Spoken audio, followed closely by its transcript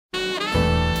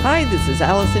Hi, this is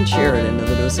Allison Sheridan of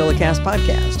the NosillaCast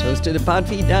podcast, hosted at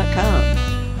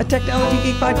podfeed.com, a technology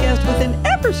geek podcast with an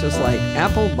ever so slight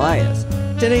Apple bias.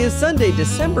 Today is Sunday,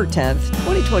 December 10th,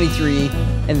 2023,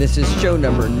 and this is show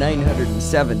number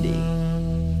 970.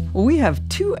 Well, we have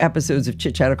two episodes of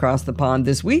Chit Chat Across the Pond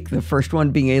this week, the first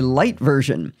one being a light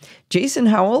version. Jason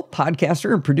Howell,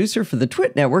 podcaster and producer for the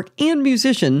Twit Network and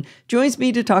musician, joins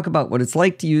me to talk about what it's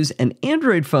like to use an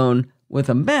Android phone with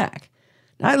a Mac.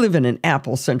 I live in an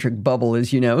Apple-centric bubble,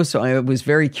 as you know, so I was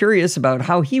very curious about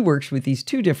how he works with these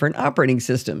two different operating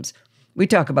systems. We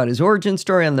talk about his origin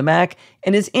story on the Mac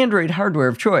and his Android hardware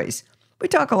of choice. We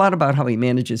talk a lot about how he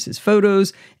manages his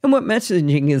photos and what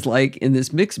messaging is like in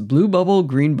this mixed blue bubble,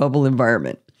 green bubble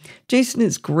environment. Jason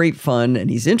is great fun and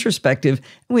he's introspective,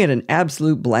 and we had an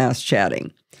absolute blast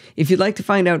chatting. If you'd like to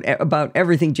find out about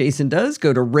everything Jason does,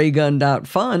 go to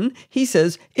raygun.fun. He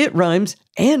says it rhymes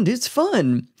and it's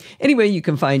fun. Anyway, you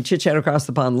can find Chit Chat Across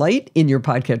the Pond Light in your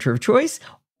podcatcher of choice,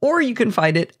 or you can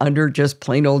find it under just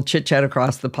plain old Chit Chat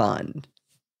Across the Pond.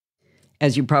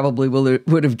 As you probably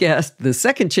would have guessed, the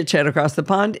second Chit Chat Across the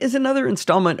Pond is another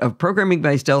installment of Programming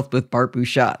by Stealth with Bart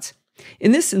Busschots.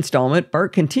 In this installment,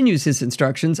 Bart continues his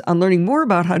instructions on learning more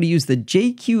about how to use the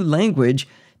JQ language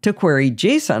to query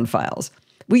JSON files.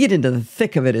 We get into the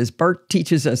thick of it as Bart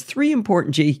teaches us three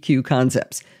important JQ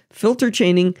concepts: filter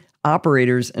chaining,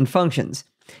 operators, and functions.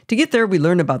 To get there, we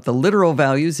learn about the literal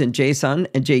values in JSON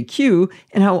and JQ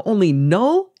and how only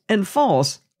null and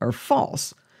false are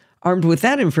false. Armed with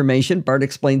that information, Bart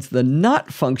explains the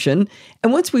not function,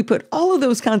 and once we put all of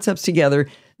those concepts together,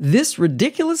 this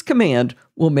ridiculous command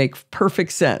will make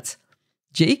perfect sense.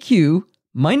 JQ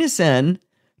minus N,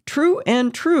 true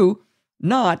and true,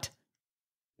 not,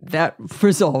 that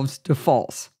resolves to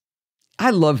false.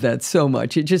 I love that so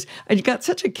much. I got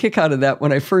such a kick out of that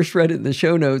when I first read it in the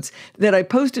show notes that I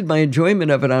posted my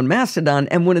enjoyment of it on Mastodon,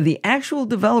 and one of the actual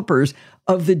developers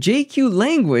of the JQ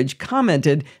language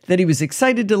commented that he was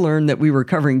excited to learn that we were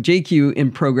covering JQ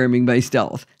in Programming by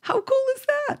Stealth. How cool is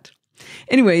that?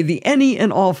 Anyway, the any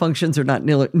and all functions are not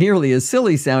nearly as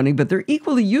silly sounding, but they're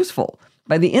equally useful.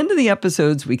 By the end of the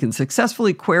episodes, we can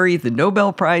successfully query the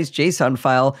Nobel Prize JSON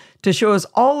file to show us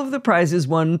all of the prizes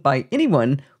won by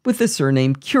anyone with the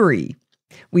surname Curie.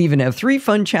 We even have 3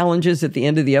 fun challenges at the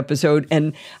end of the episode,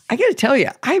 and I gotta tell you,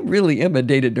 I really am a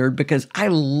data nerd because I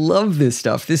love this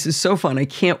stuff. This is so fun. I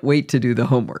can't wait to do the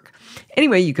homework.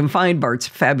 Anyway, you can find Bart's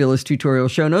fabulous tutorial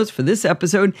show notes for this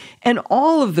episode and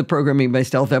all of the Programming by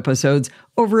Stealth episodes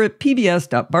over at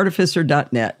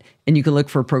pbs.bartificer.net. And you can look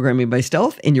for Programming by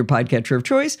Stealth in your podcatcher of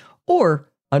choice or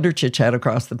under Chit Chat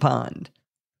Across the Pond.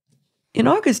 In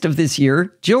August of this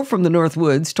year, Jill from the North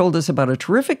Woods told us about a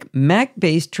terrific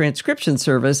Mac-based transcription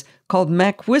service called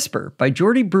MacWhisper by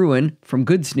Jordy Bruin from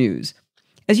Good Snooze.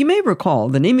 As you may recall,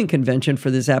 the naming convention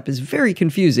for this app is very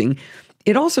confusing.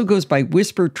 It also goes by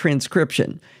Whisper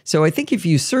Transcription. So I think if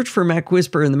you search for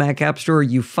MacWhisper in the Mac App Store,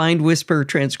 you find Whisper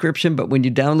Transcription, but when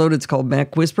you download it, it's called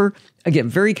MacWhisper. Again,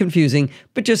 very confusing,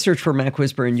 but just search for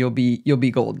MacWhisper and you'll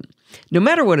be golden. No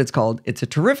matter what it's called, it's a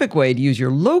terrific way to use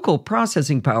your local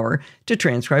processing power to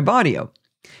transcribe audio.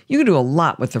 You can do a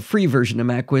lot with the free version of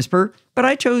MacWhisper, but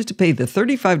I chose to pay the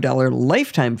 $35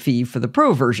 lifetime fee for the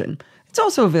Pro version. It's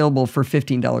also available for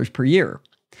 $15 per year.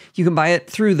 You can buy it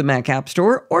through the Mac App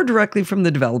Store or directly from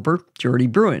the developer, Jordy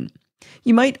Bruin.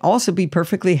 You might also be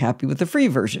perfectly happy with the free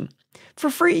version. For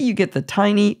free, you get the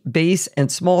tiny, base,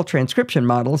 and small transcription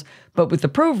models, but with the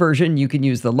Pro version, you can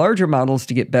use the larger models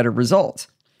to get better results.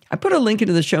 I put a link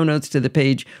into the show notes to the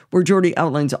page where Jordy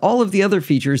outlines all of the other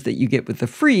features that you get with the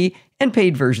free and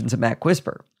paid versions of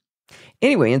MacWhisper.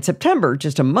 Anyway, in September,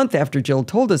 just a month after Jill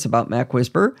told us about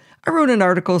MacWhisper, I wrote an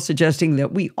article suggesting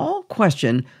that we all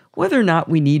question whether or not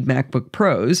we need MacBook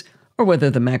Pros, or whether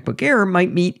the MacBook Air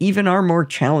might meet even our more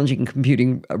challenging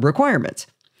computing requirements.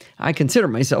 I consider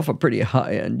myself a pretty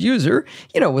high-end user,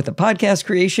 with the podcast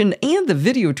creation and the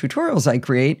video tutorials I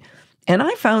create, and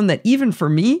I found that even for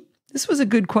me, this was a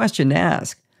good question to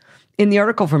ask. In the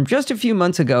article from just a few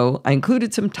months ago, I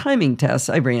included some timing tests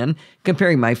I ran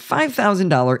comparing my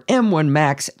 $5,000 M1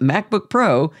 Max MacBook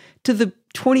Pro to the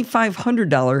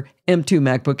 $2,500 M2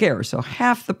 MacBook Air, so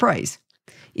half the price.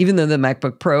 Even though the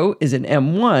MacBook Pro is an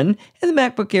M1 and the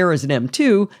MacBook Air is an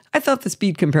M2, I thought the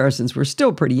speed comparisons were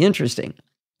still pretty interesting.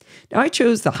 Now, I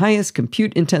chose the highest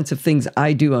compute-intensive things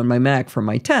I do on my Mac for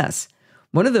my tests.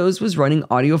 One of those was running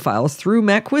audio files through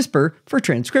MacWhisper for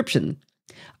transcription.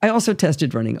 I also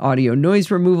tested running audio noise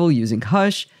removal using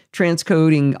Hush,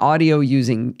 transcoding audio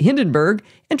using Hindenburg,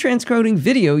 and transcoding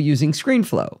video using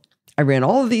ScreenFlow. I ran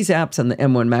all of these apps on the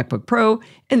M1 MacBook Pro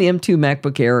and the M2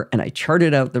 MacBook Air, and I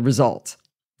charted out the results.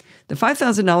 The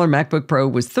 $5,000 MacBook Pro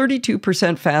was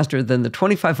 32% faster than the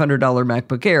 $2,500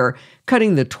 MacBook Air,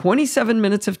 cutting the 27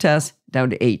 minutes of tests down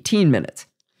to 18 minutes.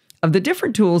 Of the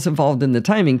different tools involved in the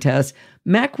timing test,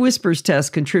 MacWhisper's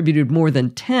test contributed more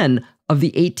than 10 of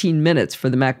the 18 minutes for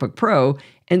the MacBook Pro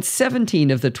and 17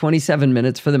 of the 27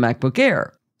 minutes for the MacBook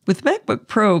Air. With MacBook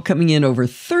Pro coming in over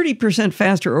 30%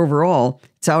 faster overall,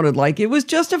 it sounded like it was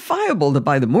justifiable to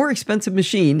buy the more expensive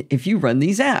machine if you run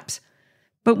these apps.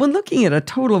 But when looking at a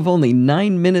total of only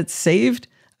 9 minutes saved,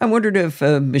 I wondered if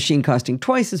a machine costing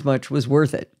twice as much was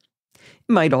worth it.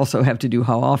 It might also have to do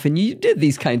how often you did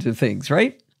these kinds of things,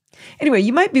 right? Anyway,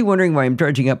 you might be wondering why I'm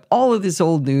dredging up all of this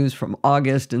old news from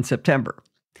August and September.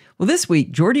 Well, this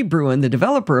week, Jordy Bruin, the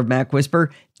developer of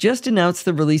MacWhisper, just announced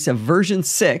the release of version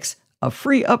 6, a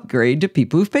free upgrade to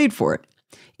people who've paid for it.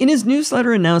 In his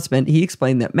newsletter announcement, he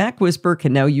explained that MacWhisper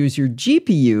can now use your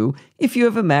GPU if you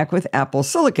have a Mac with Apple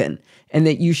Silicon, and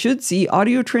that you should see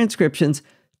audio transcriptions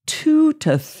 2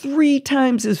 to 3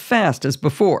 times as fast as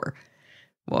before.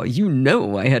 Well, you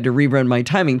know I had to rerun my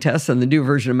timing tests on the new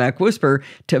version of MacWhisper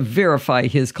to verify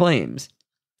his claims.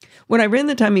 When I ran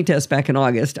the timing test back in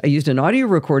August, I used an audio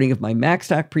recording of my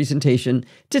MacStock presentation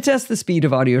to test the speed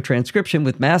of audio transcription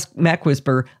with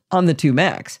MacWhisper on the two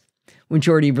Macs. When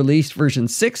Jordy released version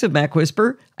 6 of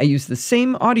MacWhisper, I used the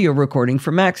same audio recording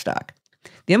for MacStock.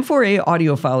 The M4A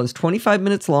audio file is 25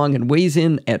 minutes long and weighs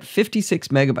in at 56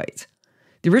 megabytes.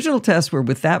 The original tests were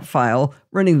with that file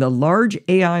running the large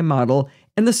AI model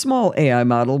and the small AI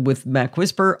model with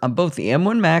MacWhisper on both the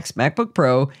M1 Max MacBook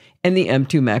Pro and the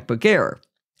M2 MacBook Air.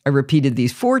 I repeated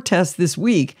these 4 tests this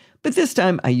week, but this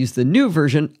time I used the new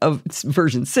version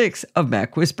 6 of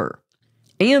MacWhisper.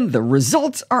 And the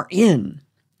results are in!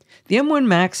 The M1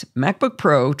 Max MacBook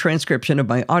Pro transcription of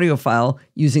my audio file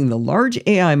using the large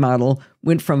AI model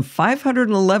went from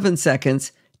 511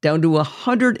 seconds down to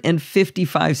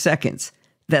 155 seconds.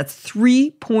 That's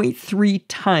 3.3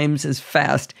 times as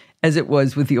fast as it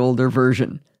was with the older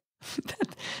version.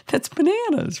 That's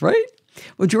bananas, right?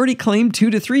 Well, Jordy claimed 2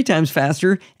 to 3 times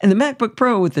faster, and the MacBook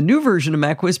Pro with the new version of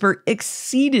MacWhisper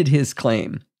exceeded his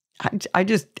claim. I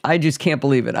just can't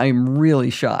believe it. I am really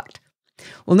shocked.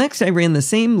 Well, next I ran the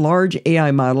same large AI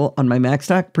model on my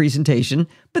MacStock presentation,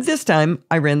 but this time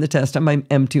I ran the test on my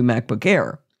M2 MacBook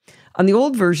Air. On the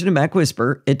old version of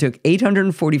MacWhisper, it took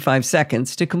 845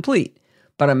 seconds to complete,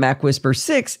 but on MacWhisper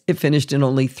 6, it finished in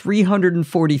only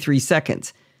 343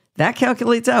 seconds. That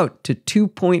calculates out to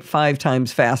 2.5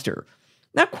 times faster.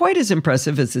 Not quite as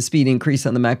impressive as the speed increase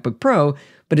on the MacBook Pro,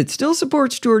 but it still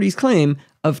supports Jordy's claim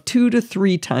of 2 to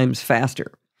 3 times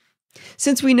faster.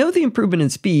 Since we know the improvement in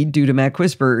speed is due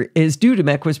to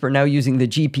MacWhisper now using the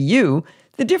GPU,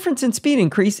 the difference in speed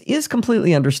increase is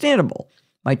completely understandable.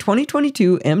 My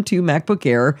 2022 M2 MacBook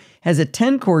Air has a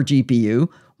 10-core GPU,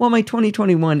 while my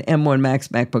 2021 M1 Max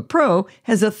MacBook Pro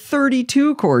has a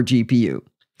 32-core GPU.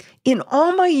 In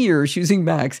all my years using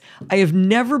Macs, I have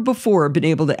never before been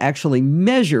able to actually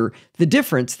measure the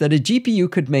difference that a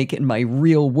GPU could make in my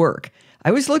real work. I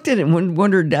always looked at it and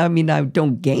wondered, I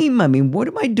don't game. What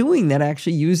am I doing that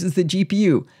actually uses the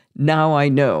GPU? Now I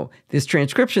know. This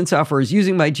transcription software is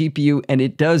using my GPU, and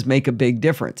it does make a big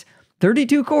difference.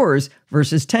 32 cores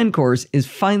versus 10 cores is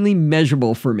finally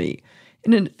measurable for me.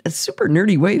 In a super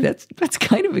nerdy way, that's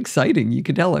kind of exciting. You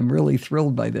can tell I'm really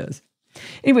thrilled by this.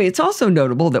 Anyway, it's also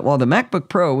notable that while the MacBook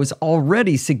Pro was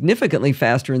already significantly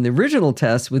faster in the original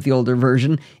tests with the older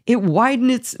version, it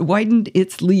widened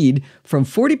its lead from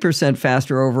 40%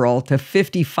 faster overall to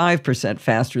 55%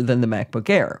 faster than the MacBook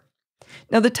Air.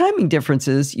 Now, the timing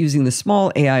differences using the small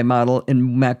AI model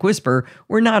in MacWhisper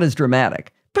were not as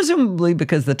dramatic, presumably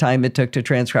because the time it took to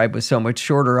transcribe was so much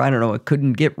shorter. I don't know, it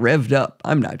couldn't get revved up.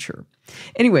 I'm not sure.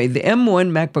 Anyway, the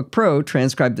M1 MacBook Pro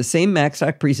transcribed the same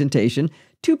MacStock presentation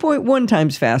 2.1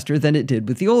 times faster than it did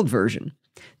with the old version.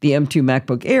 The M2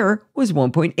 MacBook Air was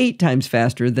 1.8 times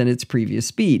faster than its previous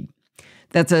speed.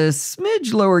 That's a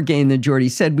smidge lower gain than Jordy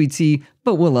said we'd see,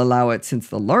 but we'll allow it since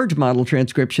the large model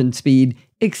transcription speed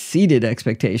exceeded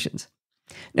expectations.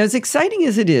 Now, as exciting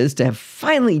as it is to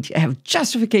finally have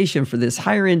justification for this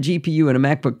higher-end GPU in a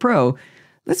MacBook Pro,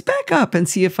 let's back up and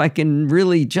see if I can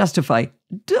really justify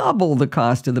double the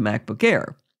cost of the MacBook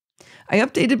Air. I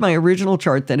updated my original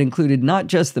chart that included not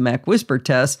just the MacWhisper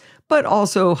tests, but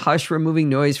also Hush removing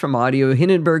noise from audio,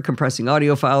 Hindenburg compressing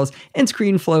audio files, and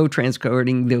ScreenFlow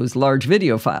transcoding those large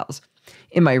video files.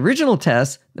 In my original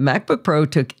tests, the MacBook Pro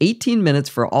took 18 minutes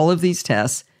for all of these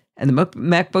tests, and the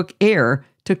MacBook Air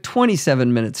took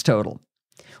 27 minutes total.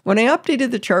 When I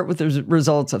updated the chart with the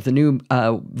results of the new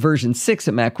version 6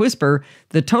 of MacWhisper,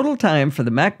 the total time for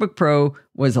the MacBook Pro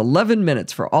was 11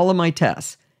 minutes for all of my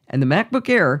tests, and the MacBook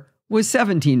Air was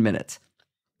 17 minutes.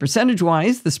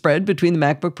 Percentage-wise, the spread between the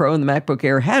MacBook Pro and the MacBook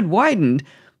Air had widened,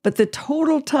 but the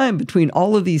total time between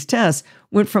all of these tests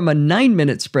went from a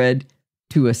 9-minute spread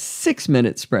to a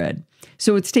 6-minute spread.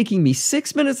 So it's taking me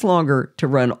 6 minutes longer to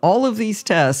run all of these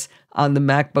tests on the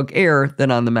MacBook Air than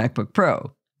on the MacBook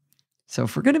Pro. So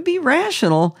if we're going to be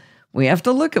rational, we have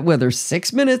to look at whether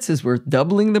 6 minutes is worth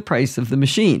doubling the price of the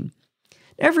machine.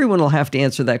 Everyone will have to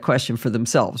answer that question for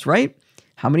themselves, right?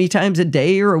 How many times a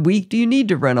day or a week do you need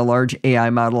to run a large AI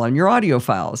model on your audio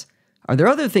files? Are there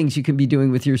other things you can be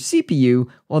doing with your CPU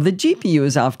while the GPU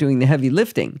is off doing the heavy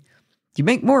lifting? Do you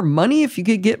make more money if you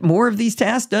could get more of these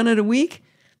tasks done in a week?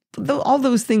 All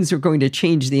those things are going to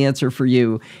change the answer for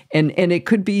you. And it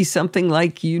could be something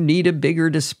like you need a bigger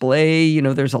display.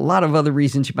 There's a lot of other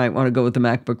reasons you might want to go with the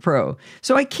MacBook Pro.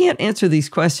 So I can't answer these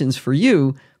questions for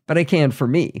you, but I can for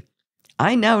me.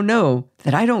 I now know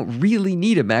that I don't really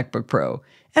need a MacBook Pro.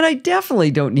 And I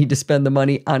definitely don't need to spend the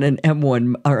money on an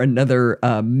M1 or another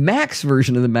Max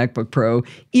version of the MacBook Pro,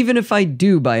 even if I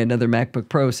do buy another MacBook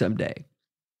Pro someday.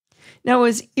 Now,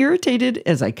 as irritated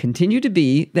as I continue to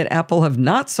be that Apple have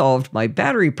not solved my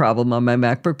battery problem on my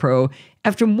MacBook Pro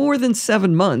after more than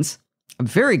 7 months, I'm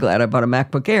very glad I bought a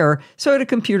MacBook Air so I had a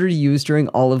computer to use during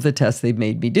all of the tests they've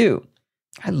made me do.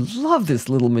 I love this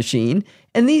little machine,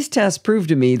 and these tests prove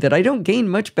to me that I don't gain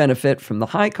much benefit from the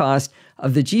high cost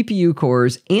of the GPU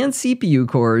cores and CPU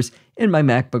cores in my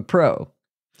MacBook Pro.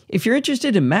 If you're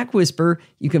interested in Mac Whisper,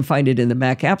 you can find it in the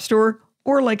Mac App Store,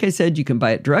 or like I said, you can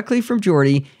buy it directly from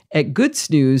Jordy at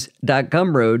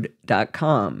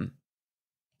goodsnooze.gumroad.com.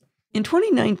 In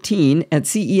 2019 at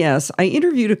CES, I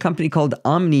interviewed a company called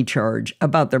OmniCharge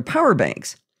about their power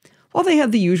banks. While they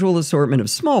had the usual assortment of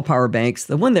small power banks,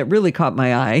 the one that really caught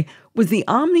my eye was the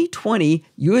Omni 20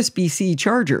 USB-C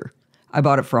charger. I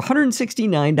bought it for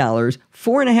 $169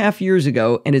 4.5 years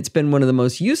ago, and it's been one of the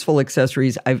most useful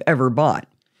accessories I've ever bought.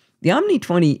 The Omni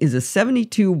 20 is a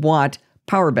 72-watt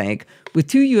power bank with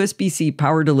 2 USB-C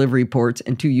power delivery ports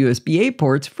and 2 USB-A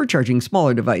ports for charging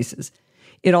smaller devices.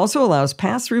 It also allows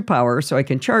pass-through power so I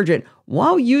can charge it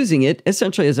while using it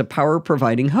essentially as a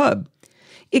power-providing hub.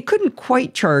 It couldn't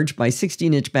quite charge my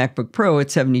 16-inch MacBook Pro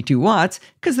at 72 watts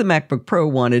because the MacBook Pro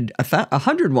wanted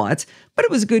 100 watts, but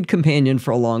it was a good companion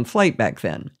for a long flight back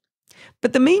then.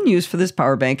 But the main use for this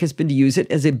power bank has been to use it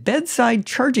as a bedside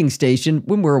charging station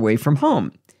when we're away from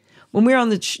home. When we were on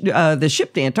the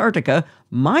ship to Antarctica,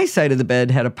 my side of the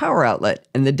bed had a power outlet,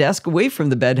 and the desk away from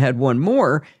the bed had one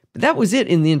more, but that was it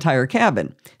in the entire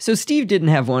cabin. So Steve didn't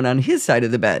have one on his side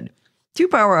of the bed. 2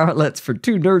 power outlets for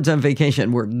 2 nerds on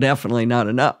vacation were definitely not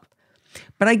enough.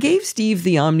 But I gave Steve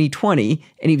the Omni 20,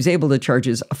 and he was able to charge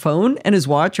his phone and his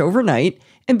watch overnight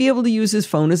and be able to use his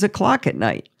phone as a clock at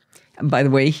night. And by the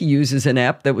way, he uses an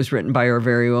app that was written by our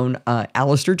very own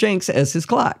Alistair Jenks as his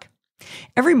clock.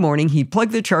 Every morning, he'd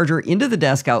plug the charger into the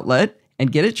desk outlet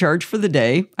and get it charged for the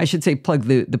day. I should say plug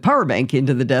the power bank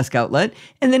into the desk outlet,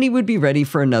 and then he would be ready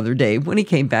for another day when he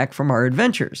came back from our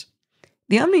adventures.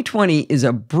 The Omni 20 is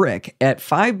a brick at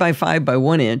 5 by 5 by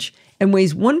 1 inch and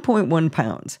weighs 1.1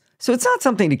 pounds. So it's not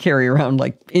something to carry around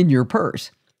like in your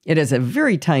purse. It has a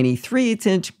very tiny 3/8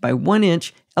 inch by 1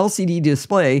 inch LCD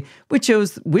display, which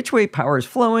shows which way power is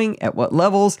flowing, at what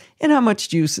levels, and how much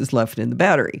juice is left in the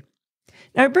battery.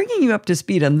 Now, I'm bringing you up to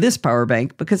speed on this power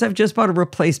bank because I've just bought a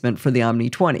replacement for the Omni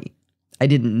 20. I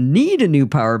didn't need a new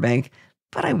power bank,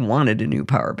 but I wanted a new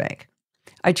power bank.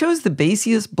 I chose the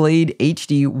Baseus Blade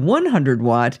HD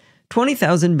 100-watt,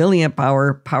 20,000 milliamp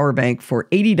hour power bank for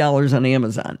 $80 on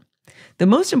Amazon. The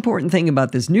most important thing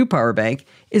about this new power bank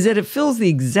is that it fills the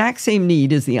exact same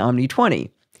need as the Omni 20.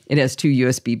 It has 2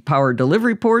 USB power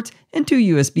delivery ports and 2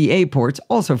 USB-A ports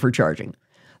also for charging.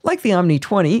 Like the Omni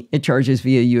 20, it charges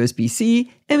via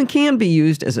USB-C and can be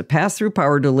used as a pass-through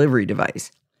power delivery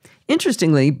device.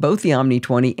 Interestingly, both the Omni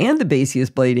 20 and the Baseus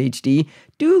Blade HD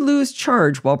do lose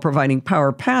charge while providing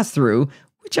power pass-through,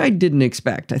 which I didn't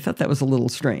expect. I thought that was a little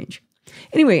strange.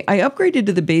 Anyway, I upgraded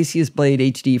to the Baseus Blade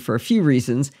HD for a few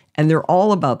reasons, and they're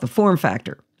all about the form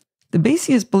factor. The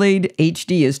Baseus Blade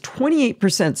HD is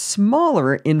 28%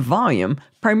 smaller in volume,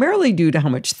 primarily due to how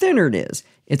much thinner it is.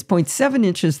 It's 0.7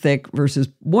 inches thick versus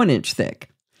 1 inch thick.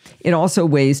 It also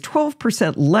weighs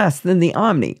 12% less than the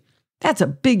Omni. That's a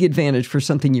big advantage for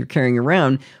something you're carrying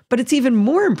around, but it's even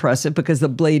more impressive because the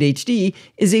Blade HD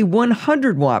is a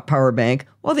 100-watt power bank,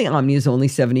 while the Omni is only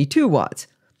 72 watts.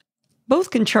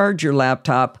 Both can charge your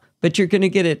laptop, but you're going to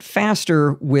get it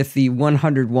faster with the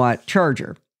 100-watt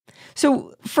charger.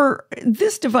 So for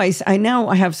this device, I now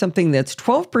have something that's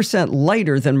 12%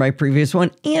 lighter than my previous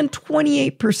one and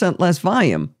 28% less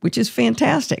volume, which is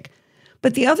fantastic.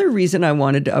 But the other reason I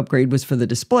wanted to upgrade was for the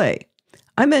display.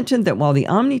 I mentioned that while the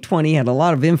Omni 20 had a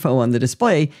lot of info on the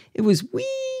display, it was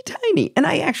wee tiny, and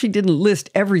I actually didn't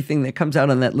list everything that comes out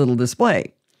on that little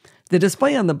display. The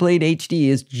display on the Blade HD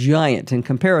is giant in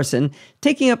comparison,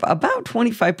 taking up about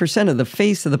 25% of the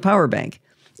face of the power bank.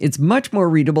 It's much more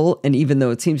readable, and even though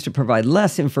it seems to provide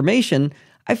less information,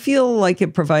 I feel like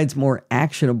it provides more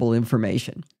actionable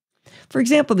information. For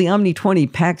example, the Omni 20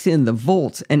 packs in the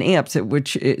volts and amps at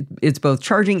which it's both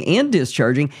charging and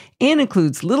discharging, and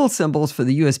includes little symbols for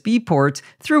the USB ports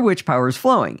through which power is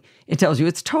flowing. It tells you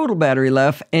its total battery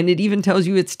life, and it even tells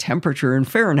you its temperature in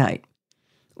Fahrenheit.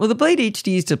 Well, the Blade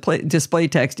HD's display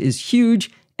text is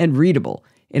huge and readable.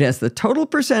 It has the total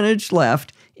percentage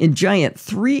left in giant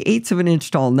 3/8 of an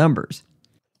inch tall numbers.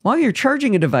 While you're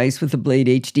charging a device with the Blade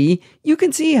HD, you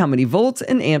can see how many volts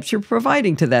and amps you're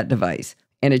providing to that device,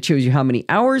 and it shows you how many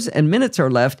hours and minutes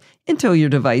are left until your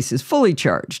device is fully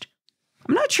charged.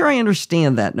 I'm not sure I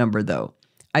understand that number though.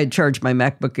 I had charged my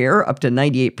MacBook Air up to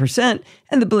 98%,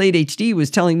 and the Blade HD was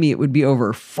telling me it would be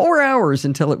over 4 hours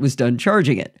until it was done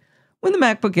charging it. When the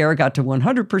MacBook Air got to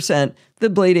 100%, the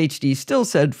Blade HD still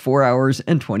said 4 hours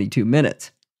and 22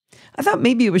 minutes. I thought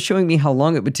maybe it was showing me how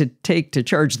long it would take to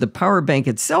charge the power bank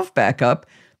itself back up,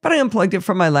 but I unplugged it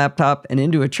from my laptop and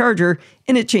into a charger,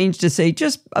 and it changed to say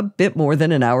just a bit more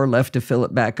than an hour left to fill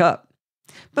it back up.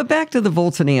 But back to the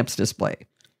volts and amps display.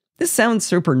 This sounds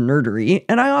super nerdery,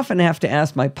 and I often have to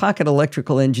ask my pocket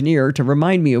electrical engineer to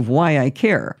remind me of why I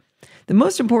care. The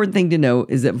most important thing to know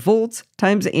is that volts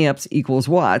times amps equals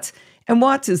watts, and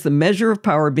watts is the measure of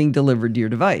power being delivered to your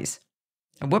device.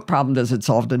 And what problem does it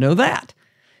solve to know that?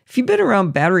 If you've been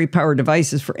around battery-powered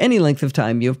devices for any length of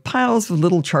time, you have piles of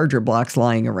little charger blocks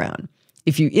lying around.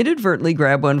 If you inadvertently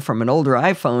grab one from an older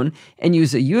iPhone and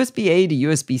use a USB-A to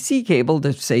USB-C cable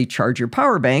to, say, charge your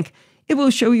power bank, it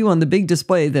will show you on the big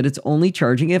display that it's only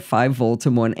charging at 5 volts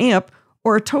and 1 amp,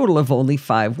 or a total of only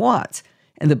 5 watts.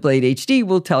 And the Blade HD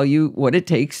will tell you what it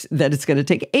takes, that it's going to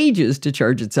take ages to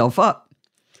charge itself up.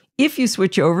 If you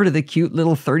switch over to the cute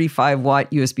little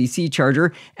 35-watt USB-C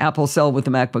charger Apple sell with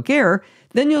the MacBook Air,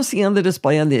 then you'll see on the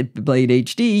display on the Blade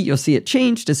HD, you'll see it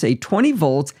change to say 20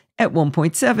 volts at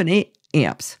 1.7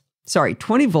 amps. Sorry,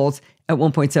 20 volts at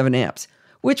 1.7 amps,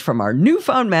 which from our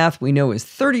newfound math we know is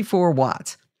 34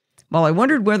 watts. While I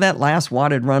wondered where that last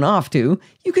watt had run off to,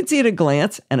 you can see at a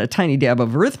glance and a tiny dab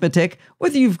of arithmetic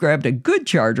whether you've grabbed a good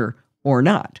charger or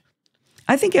not.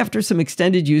 I think after some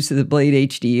extended use of the Blade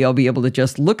HD, I'll be able to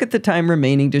just look at the time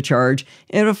remaining to charge,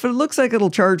 and if it looks like it'll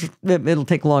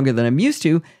take longer than I'm used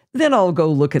to, then I'll go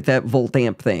look at that volt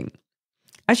amp thing.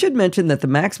 I should mention that the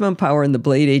maximum power in the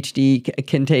Blade HD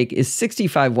can take is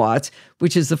 65 watts,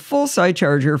 which is the full size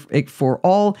charger for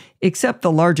all except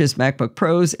the largest MacBook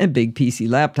Pros and big PC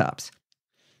laptops.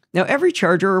 Now, every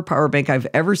charger or power bank I've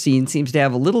ever seen seems to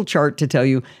have a little chart to tell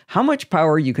you how much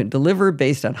power you can deliver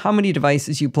based on how many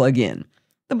devices you plug in.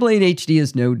 The Blade HD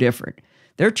is no different.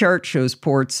 Their chart shows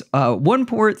ports 1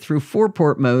 port through 4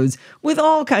 port modes with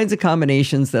all kinds of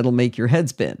combinations that'll make your head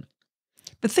spin.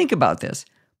 But think about this.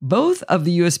 Both of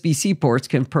the USB-C ports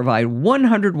can provide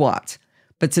 100 watts.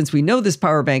 But since we know this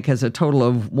power bank has a total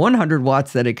of 100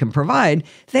 watts that it can provide,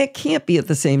 that can't be at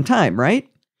the same time, right?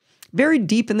 Buried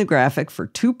deep in the graphic for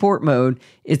 2-port mode,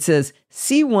 it says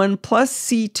C1 plus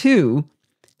C2,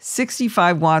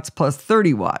 65 watts plus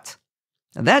 30 watts.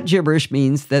 Now that gibberish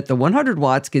means that the 100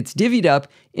 watts gets divvied up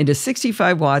into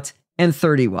 65 watts and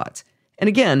 30 watts. And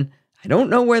again, I don't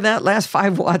know where that last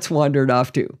 5 watts wandered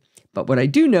off to. But what I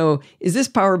do know is this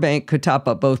power bank could top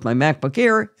up both my MacBook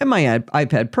Air and my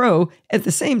iPad Pro at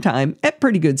the same time at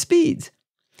pretty good speeds.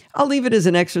 I'll leave it as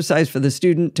an exercise for the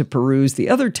student to peruse the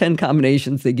other 10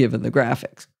 combinations they give in the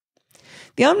graphics.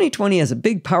 The Omni 20 has a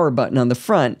big power button on the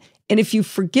front, and if you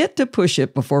forget to push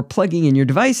it before plugging in your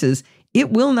devices,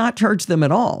 it will not charge them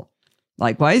at all.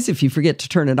 Likewise, if you forget to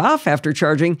turn it off after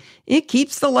charging, it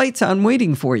keeps the lights on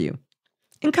waiting for you.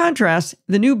 In contrast,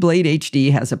 the new Blade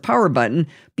HD has a power button,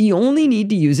 but you only need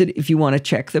to use it if you want to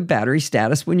check the battery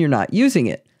status when you're not using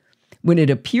it. When it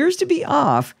appears to be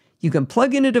off, you can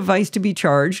plug in a device to be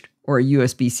charged, or a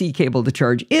USB-C cable to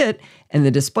charge it, and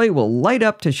the display will light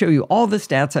up to show you all the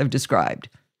stats I've described.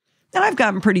 Now, I've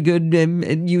gotten pretty good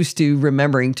and used to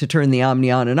remembering to turn the Omni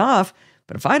on and off,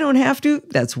 but if I don't have to,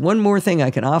 that's one more thing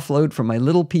I can offload from my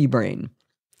little pea brain.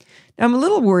 Now, I'm a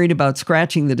little worried about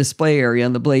scratching the display area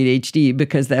on the Blade HD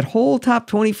because that whole top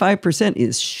 25%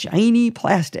 is shiny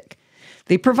plastic.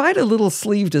 They provide a little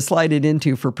sleeve to slide it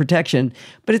into for protection,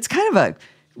 but it's kind of a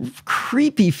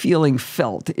creepy feeling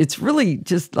felt. It's really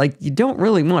just like you don't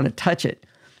really want to touch it.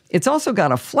 It's also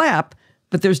got a flap,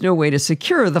 but there's no way to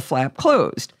secure the flap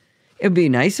closed. It'd be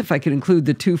nice if I could include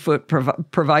the 2-foot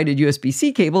provided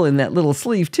USB-C cable in that little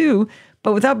sleeve too,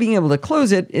 but without being able to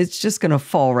close it, it's just going to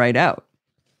fall right out.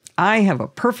 I have a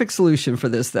perfect solution for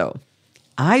this though.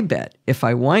 I bet if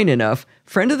I whine enough,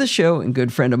 friend of the show and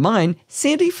good friend of mine,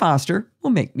 Sandy Foster,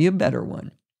 will make me a better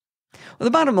one. Well,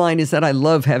 the bottom line is that I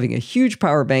love having a huge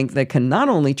power bank that can not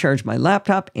only charge my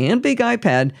laptop and big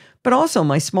iPad, but also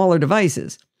my smaller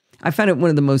devices. I find it one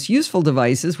of the most useful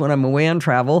devices when I'm away on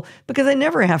travel because I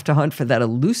never have to hunt for that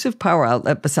elusive power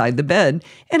outlet beside the bed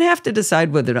and have to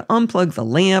decide whether to unplug the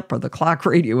lamp or the clock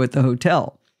radio at the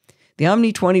hotel. The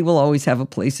Omni 20 will always have a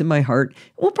place in my heart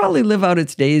and will probably live out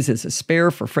its days as a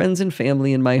spare for friends and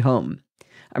family in my home.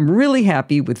 I'm really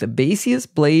happy with the Baseus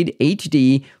Blade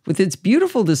HD with its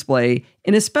beautiful display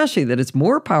and especially that it's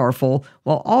more powerful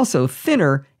while also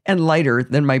thinner and lighter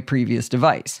than my previous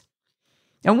device.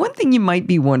 Now, one thing you might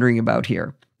be wondering about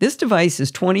here, this device is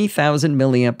 20,000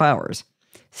 milliamp hours.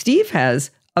 Steve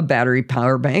has a battery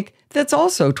power bank that's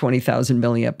also 20,000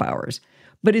 milliamp hours.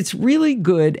 But it's really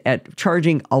good at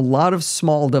charging a lot of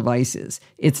small devices.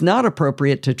 It's not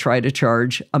appropriate to try to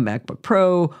charge a MacBook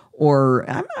Pro or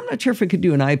I'm not sure if it could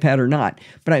do an iPad or not.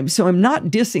 But I'm not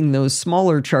dissing those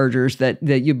smaller chargers that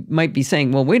you might be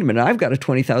saying, well, wait a minute, I've got a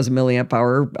 20,000 milliamp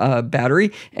hour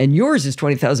battery and yours is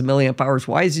 20,000 milliamp hours.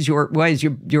 Why is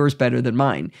yours better than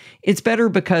mine? It's better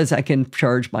because I can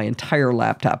charge my entire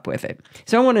laptop with it.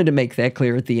 So I wanted to make that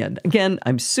clear at the end. Again,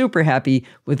 I'm super happy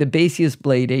with the Baseus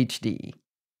Blade HD.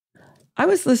 I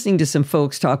was listening to some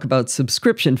folks talk about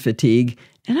subscription fatigue,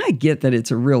 and I get that it's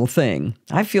a real thing.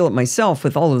 I feel it myself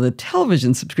with all of the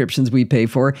television subscriptions we pay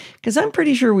for, because I'm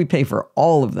pretty sure we pay for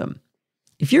all of them.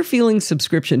 If you're feeling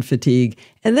subscription fatigue,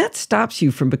 and that stops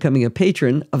you from becoming a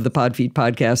patron of the Podfeet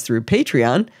podcast through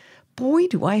Patreon, boy,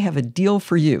 do I have a deal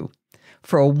for you.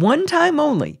 For a one-time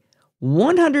only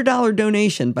 $100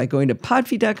 donation by going to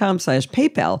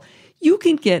podfeet.com/PayPal, you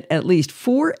can get at least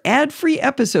 4 ad-free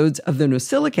episodes of the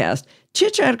NosillaCast,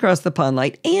 Chit Chat Across the Pond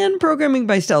Light, and Programming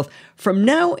by Stealth from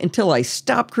now until I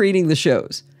stop creating the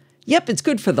shows. Yep, it's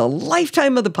good for the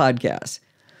lifetime of the podcast.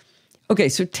 Okay,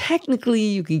 so technically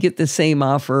you can get the same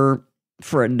offer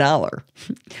for $1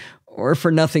 or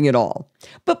for nothing at all.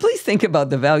 But please think about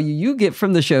the value you get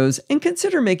from the shows and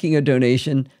consider making a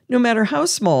donation, no matter how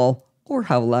small or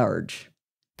how large.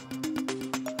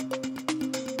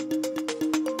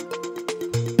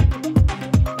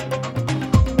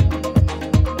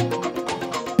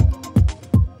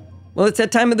 Well, it's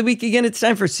that time of the week again. It's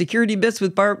time for Security Bits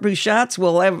with Bart Busschots.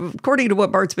 Well, according to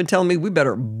what Bart's been telling me, we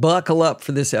better buckle up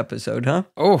for this episode, huh?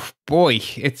 Oh, boy.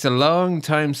 It's a long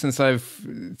time since I've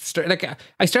started.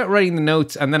 I start writing the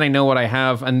notes and then I know what I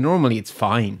have, and normally it's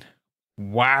fine.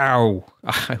 Wow.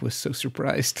 I was so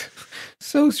surprised.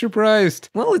 So surprised.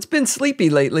 Well, it's been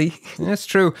sleepy lately. That's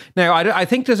true. Now, I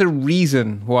think there's a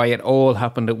reason why it all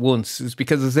happened at once. It's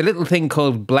because there's a little thing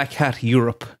called Black Hat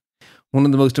Europe, one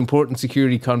of the most important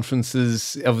security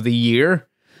conferences of the year.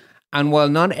 And while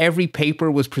not every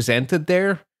paper was presented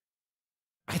there,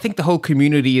 I think the whole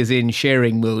community is in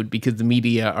sharing mode because the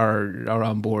media are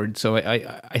on board. So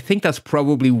I think that's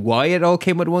probably why it all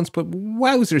came at once. But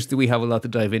wowzers, do we have a lot to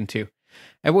dive into.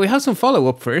 But we have some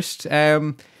follow-up first.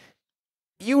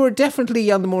 You were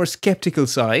definitely on the more skeptical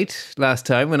side last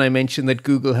time when I mentioned that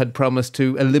Google had promised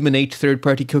to eliminate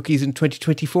third-party cookies in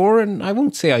 2024, and I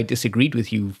won't say I disagreed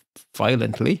with you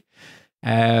violently.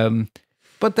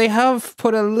 But they have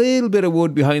put a little bit of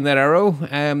wood behind that arrow.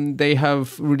 They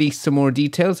have released some more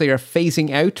details. They are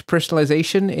phasing out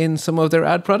personalization in some of their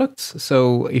ad products.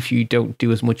 So if you don't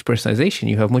do as much personalization,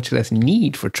 you have much less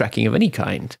need for tracking of any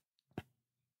kind.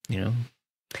 You know?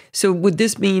 So would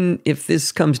this mean, if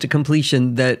this comes to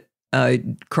completion, that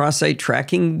cross-site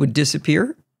tracking would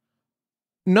disappear?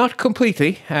 Not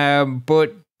completely,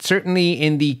 but certainly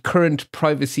in the current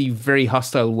privacy very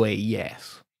hostile way,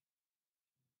 yes.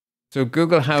 So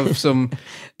Google have some...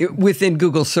 Within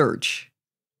Google search?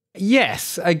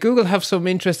 Yes, Google have some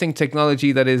interesting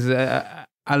technology that is a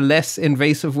less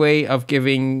invasive way of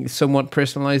giving somewhat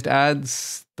personalized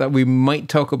ads that we might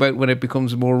talk about when it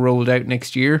becomes more rolled out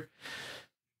next year.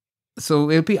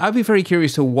 So I'll be very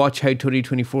curious to watch how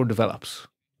 2024 develops.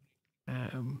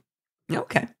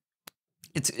 Okay.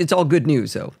 It's all good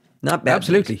news, though. Not bad.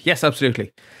 Absolutely. News. Yes,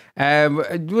 absolutely.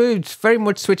 We're very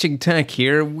much switching tack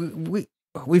here.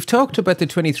 We've talked about the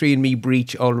 23andMe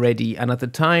breach already, and at the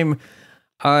time,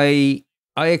 I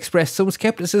expressed some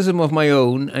skepticism of my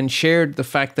own and shared the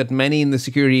fact that many in the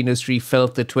security industry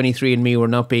felt that 23andMe were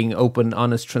not being open,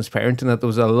 honest, transparent, and that there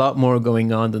was a lot more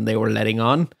going on than they were letting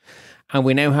on. And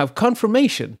we now have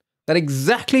confirmation that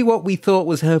exactly what we thought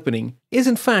was happening is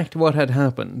in fact what had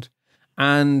happened.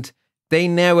 And they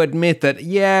now admit that,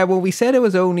 yeah, well, we said it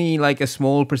was only like a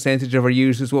small percentage of our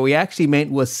users. What we actually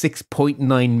meant was 6.9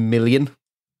 million.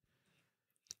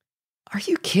 Are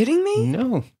you kidding me?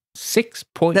 No,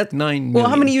 6.9 million. Well,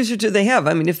 how many users do they have?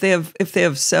 I mean, if they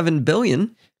have 7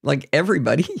 billion, like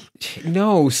everybody,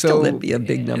 no, so still that'd be a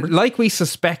big number. Like we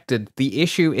suspected, the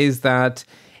issue is that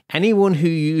anyone who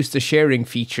used the sharing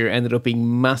feature ended up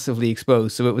being massively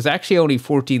exposed. So it was actually only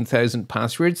 14,000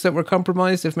 passwords that were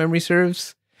compromised, if memory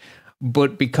serves.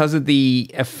 But because of the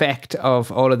effect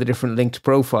of all of the different linked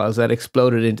profiles, that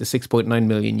exploded into 6.9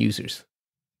 million users.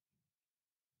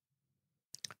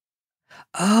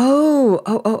 Oh,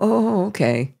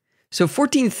 okay. So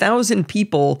 14,000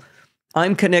 people.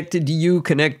 I'm connected to you,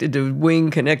 connected to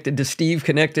Wing, connected to Steve,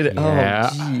 connected. Yeah.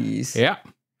 Oh, jeez. Yeah.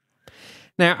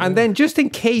 Now, and then just in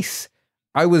case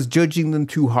I was judging them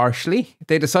too harshly,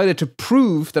 they decided to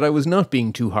prove that I was not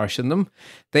being too harsh on them.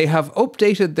 They have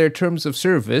updated their terms of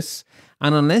service,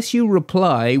 and unless you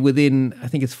reply within, I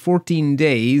think it's 14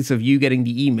 days of you getting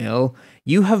the email,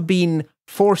 you have been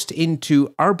forced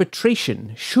into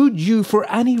arbitration should you, for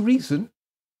any reason,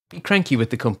 be cranky with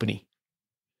the company.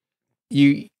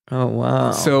 Oh,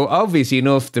 wow. So obviously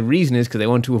enough, the reason is because they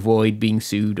want to avoid being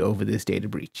sued over this data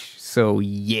breach. So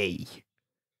yay.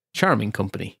 Charming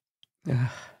company.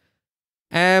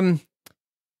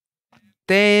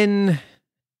 Then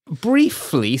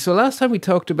briefly, so last time we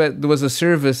talked about, there was a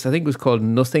service, I think it was called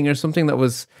Nothing or something, that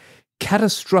was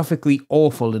catastrophically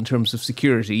awful in terms of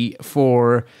security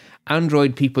for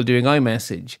Android people doing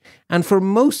iMessage. And for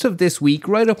most of this week,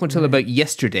 right up until about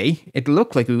yesterday, it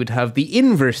looked like we would have the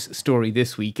inverse story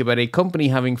this week about a company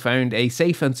having found a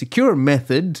safe and secure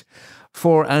method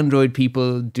for Android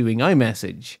people doing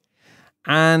iMessage.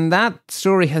 And that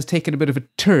story has taken a bit of a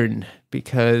turn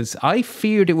because I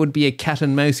feared it would be a cat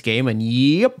and mouse game, and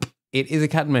yep, it is a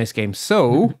cat and mouse game.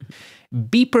 So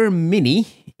Beeper Mini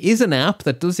is an app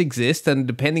that does exist, and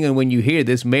depending on when you hear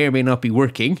this, may or may not be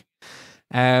working.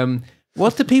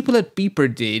 What the people at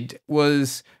Beeper did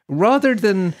was, rather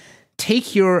than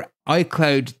take your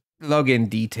iCloud login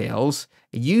details,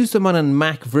 use them on a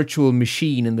Mac virtual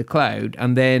machine in the cloud,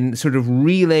 and then sort of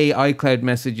relay iCloud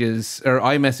messages or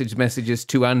iMessage messages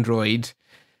to Android,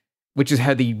 which is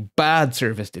how the bad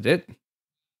service did it.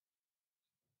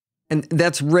 And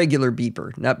that's regular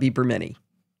Beeper, not Beeper Mini.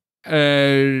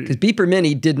 Because Beeper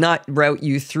Mini did not route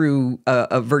you through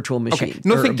a virtual machine.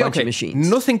 Nothing, or a bunch of machines.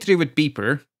 Nothing to do with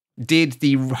Beeper did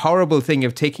the horrible thing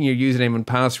of taking your username and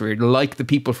password, like the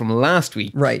people from last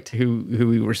week, right? Who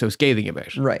we were so scathing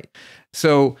about, right?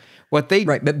 So what they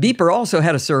but Beeper also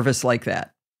had a service like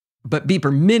that. But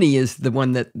Beeper Mini is the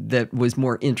one that was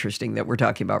more interesting that we're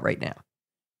talking about right now.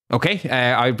 Okay,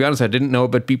 I'll be honest, I didn't know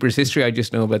about Beeper's history. I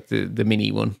just know about the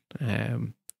Mini one.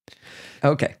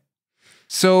 Okay.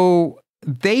 So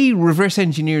they reverse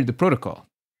engineered the protocol.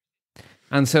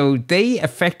 And so they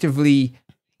effectively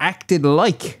acted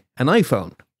like an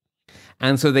iPhone.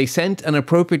 And so they sent an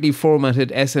appropriately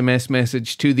formatted SMS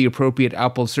message to the appropriate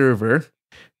Apple server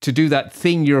to do that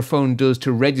thing your phone does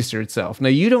to register itself. Now,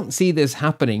 you don't see this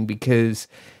happening because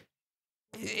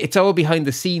it's all behind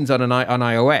the scenes on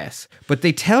iOS. But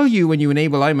they tell you when you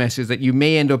enable iMessage that you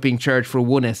may end up being charged for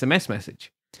one SMS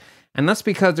message. And that's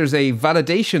because there's a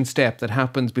validation step that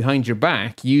happens behind your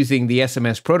back using the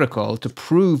SMS protocol to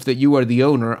prove that you are the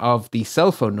owner of the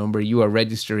cell phone number you are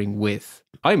registering with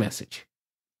iMessage.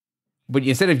 But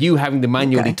instead of you having to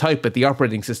manually type it, the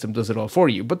operating system does it all for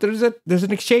you. But there's an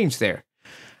exchange there.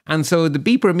 And so the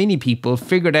Beeper Mini people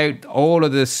figured out all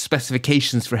of the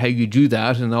specifications for how you do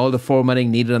that and all the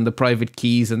formatting needed on the private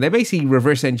keys. And they basically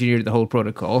reverse engineered the whole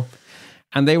protocol.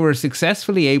 And they were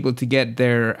successfully able to get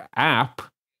their app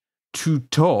to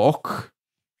talk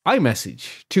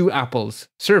iMessage to Apple's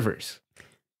servers.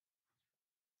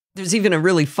 There's even a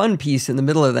really fun piece in the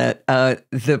middle of that.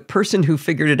 The person who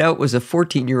figured it out was a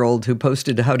 14-year-old who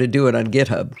posted how to do it on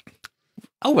GitHub.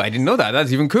 Oh, I didn't know that.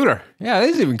 That's even cooler. Yeah, that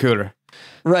is even cooler.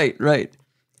 Right.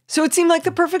 So it seemed like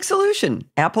the perfect solution.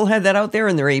 Apple had that out there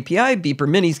in their API. Beeper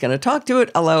Mini's going to talk to it,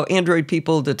 allow Android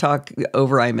people to talk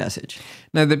over iMessage.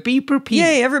 Now, the Beeper people...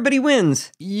 Yay, everybody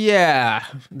wins. Yeah.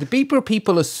 The Beeper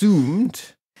people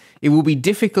assumed it will be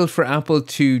difficult for Apple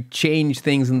to change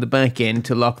things in the back end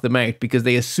to lock them out because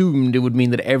they assumed it would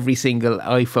mean that every single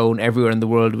iPhone everywhere in the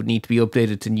world would need to be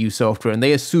updated to new software, and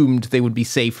they assumed they would be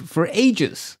safe for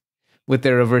ages with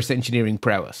their reverse engineering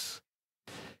prowess.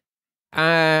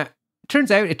 Turns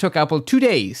out it took Apple 2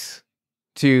 days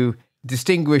to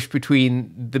distinguish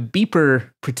between the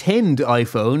Beeper pretend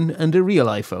iPhone and a real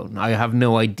iPhone. I have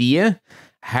no idea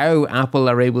how Apple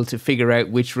are able to figure out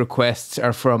which requests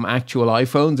are from actual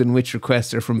iPhones and which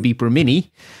requests are from Beeper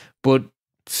Mini, but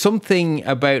something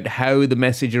about how the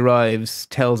message arrives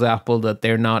tells Apple that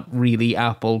they're not really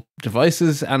Apple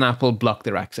devices, and Apple blocked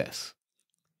their access.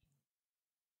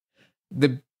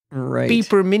 The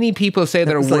beeper mini people say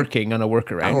they're working on a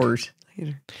workaround. Hours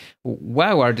later.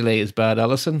 Wow, our delay is bad,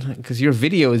 Alison, because your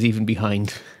video is even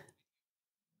behind.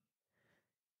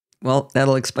 Well,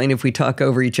 that'll explain if we talk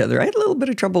over each other. I had a little bit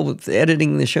of trouble with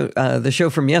editing the show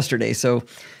from yesterday, so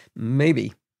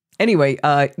maybe. Anyway,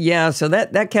 so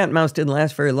that cat and mouse didn't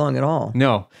last very long at all.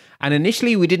 No. And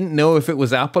initially we didn't know if it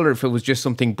was Apple or if it was just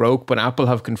something broke, but Apple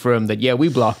have confirmed that, yeah, we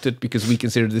blocked it because we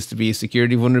consider this to be a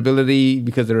security vulnerability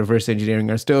because they're reverse engineering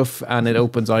our stuff, and it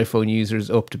opens iPhone users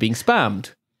up to being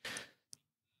spammed.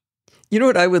 You know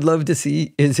what I would love to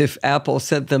see is if Apple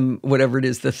sent them whatever it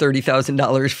is, the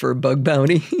 $30,000 for a bug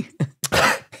bounty.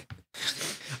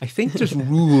 I think there's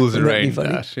rules around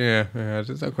that. Yeah,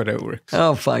 that's not quite how it works.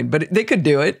 Oh, fine. But they could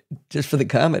do it just for the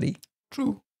comedy.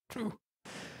 True.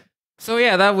 So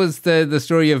yeah, that was the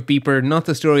story of Beeper, not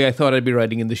the story I thought I'd be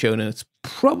writing in the show notes.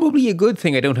 Probably a good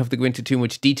thing I don't have to go into too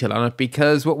much detail on it,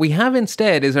 because what we have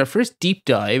instead is our first deep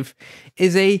dive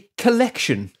is a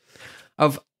collection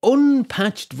of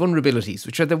unpatched vulnerabilities,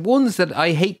 which are the ones that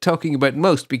I hate talking about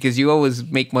most, because you always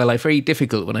make my life very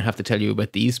difficult when I have to tell you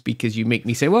about these, because you make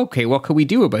me say, well, okay, what can we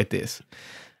do about this?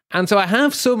 And so I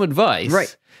have some advice,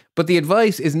 right? But the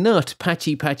advice is not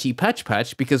patchy,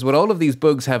 patch, because what all of these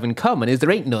bugs have in common is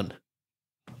there ain't none.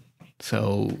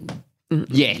 So,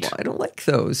 yet. Well, I don't like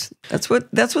those. That's what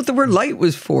the word light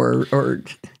was for, or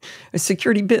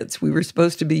security bits. We were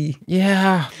supposed to be.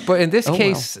 Yeah, but in this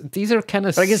case, these are kind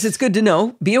of. But I guess it's good to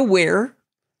know. Be aware.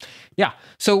 Yeah.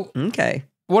 So, okay.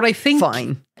 What I think.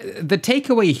 Fine. The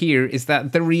takeaway here is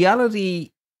that the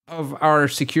reality of our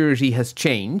security has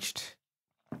changed,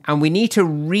 and we need to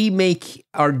remake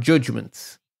our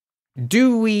judgments.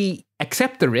 Do we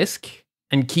accept the risk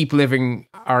and keep living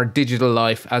our digital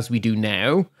life as we do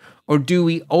now? Or do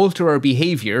we alter our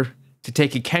behavior to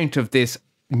take account of this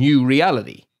new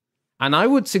reality? And I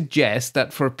would suggest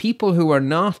that for people who are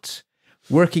not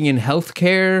working in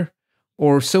healthcare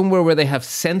or somewhere where they have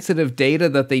sensitive data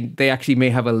that they actually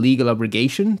may have a legal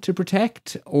obligation to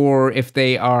protect, or if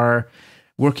they are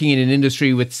working in an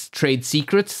industry with trade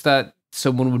secrets that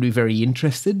someone would be very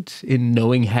interested in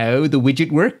knowing how the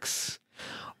widget works,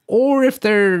 or if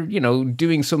they're,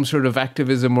 doing some sort of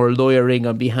activism or lawyering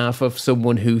on behalf of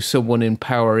someone who someone in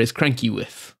power is cranky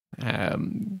with,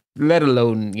 let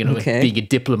alone, being a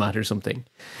diplomat or something.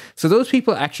 So those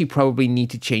people actually probably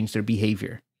need to change their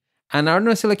behavior. And our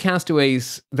Nosilla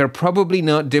castaways, they're probably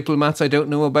not diplomats I don't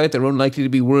know about. They're unlikely to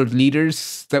be world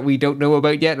leaders that we don't know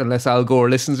about yet, unless Al Gore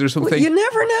listens or something. Well, you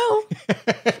never know.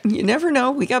 You never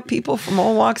know. We got people from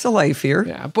all walks of life here.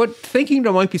 Yeah, but thinking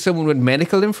there might be someone with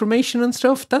medical information and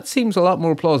stuff, that seems a lot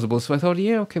more plausible. So I thought,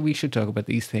 we should talk about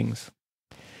these things.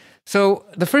 So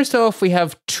the first off, we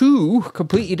have two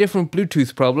completely different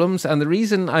Bluetooth problems. And the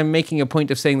reason I'm making a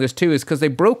point of saying there's two is because they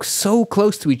broke so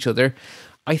close to each other.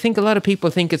 I think a lot of people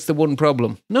think it's the one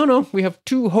problem. No, we have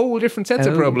two whole different sets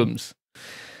of problems.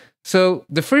 So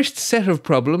the first set of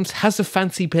problems has a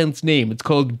fancy pants name. It's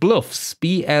called BLUFFS,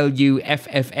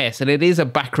 BLUFFS, and it is a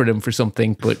backronym for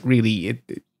something, but really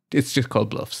it's just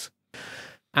called BLUFFS.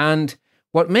 And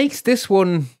what makes this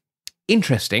one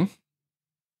interesting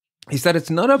is that it's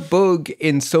not a bug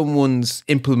in someone's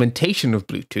implementation of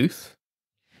Bluetooth.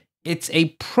 It's a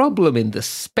problem in the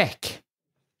spec.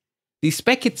 The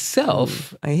spec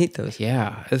itself... I hate those.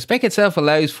 Yeah. The spec itself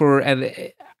allows for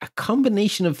a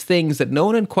combination of things that no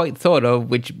one had quite thought of,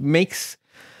 which makes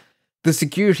the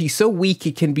security so weak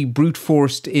it can be brute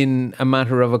forced in a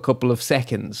matter of a couple of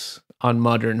seconds on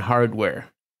modern hardware.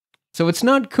 So it's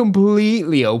not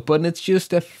completely open, it's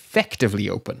just effectively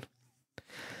open.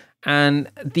 And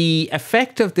the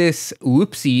effect of this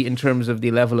whoopsie in terms of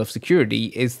the level of security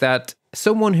is that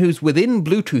someone who's within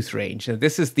Bluetooth range, and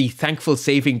this is the thankful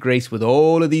saving grace with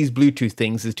all of these Bluetooth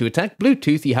things, is to attack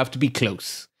Bluetooth, you have to be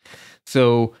close.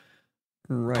 So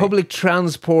public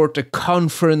transport, a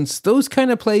conference, those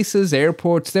kind of places,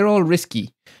 airports, they're all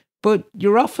risky. But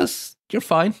your office, you're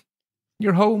fine.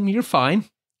 Your home, you're fine.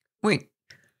 Wait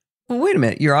a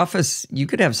minute. Your office, you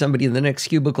could have somebody in the next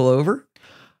cubicle over.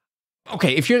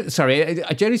 Okay,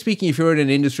 generally speaking, if you're in an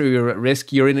industry where you're at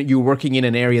risk, you're working in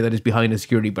an area that is behind a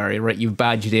security barrier, right? You've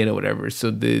badged in or whatever, so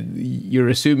you're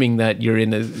assuming that you're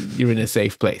in a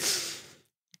safe place.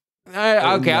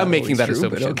 I'm making that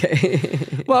assumption.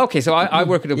 Okay. Well, okay, so I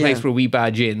work at a place where we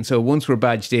badge in. So once we're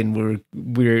badged in,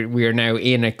 we are now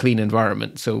in a clean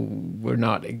environment. So we're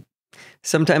not.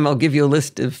 sometime I'll give you a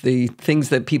list of the things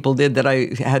that people did that I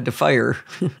had to fire.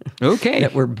 Okay.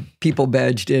 That were people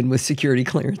badged in with security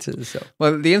clearances. So.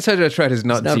 Well, the insider threat is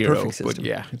not not a zero, perfect system. but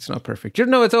yeah, it's not perfect.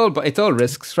 No, it's all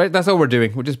risks, right? That's all we're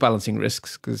doing. We're just balancing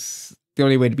risks because the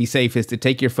only way to be safe is to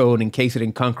take your phone, encase it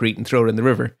in concrete, and throw it in the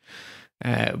river.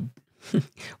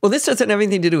 Well, this doesn't have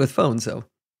anything to do with phones, though.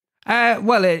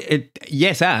 Well,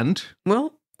 yes, and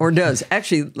Well, or does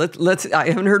actually? Let's.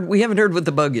 We haven't heard what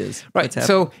the bug is. right.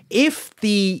 So, if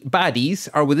the baddies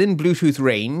are within Bluetooth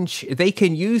range, they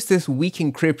can use this weak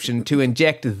encryption to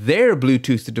inject their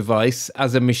Bluetooth device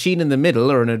as a machine in the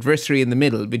middle or an adversary in the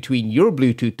middle between your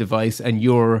Bluetooth device and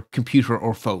your computer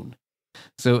or phone.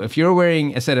 So, if you're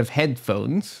wearing a set of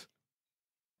headphones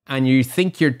and you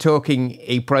think you're talking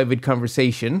a private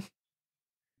conversation,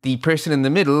 the person in the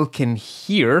middle can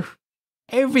hear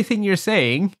everything you're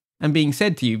saying and being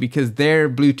said to you because their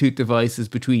Bluetooth device is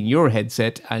between your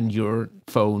headset and your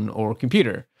phone or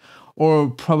computer. Or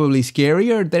probably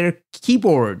scarier, their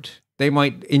keyboard. They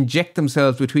might inject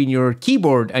themselves between your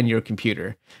keyboard and your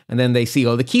computer. And then they see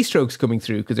all the keystrokes coming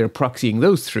through because they're proxying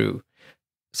those through.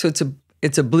 So it's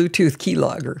a Bluetooth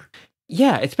keylogger.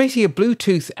 Yeah, it's basically a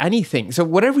Bluetooth anything. So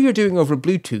whatever you're doing over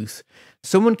Bluetooth,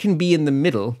 someone can be in the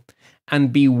middle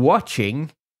and be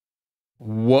watching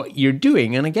what you're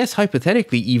doing. And I guess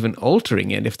hypothetically even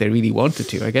altering it if they really wanted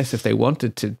to. I guess if they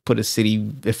wanted to put a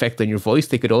silly effect on your voice,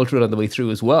 they could alter it on the way through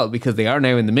as well because they are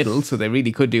now in the middle, so they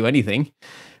really could do anything.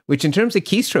 Which in terms of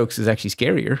keystrokes is actually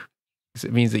scarier. Because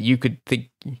it means that you could think...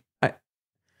 I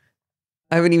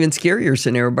have an even scarier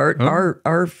scenario, Bart. Oh.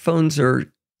 Our phones are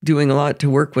doing a lot to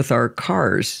work with our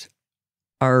cars,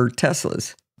 our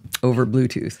Teslas, over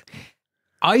Bluetooth.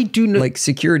 I do not... Like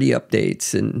security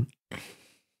updates and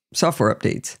software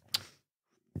updates.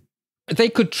 They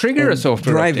could trigger And a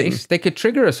software driving. update. They could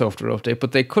trigger a software update,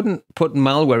 but they couldn't put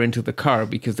malware into the car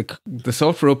because the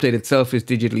software update itself is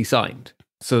digitally signed.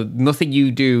 So nothing you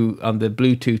do on the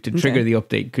Bluetooth to trigger the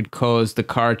update could cause the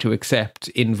car to accept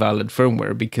invalid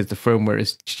firmware because the firmware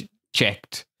is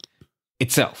checked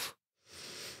itself.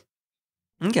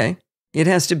 Okay. It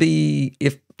has to be,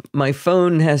 if my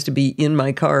phone has to be in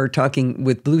my car talking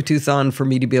with Bluetooth on for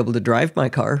me to be able to drive my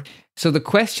car. So the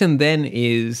question then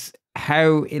is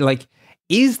how, like,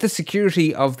 is the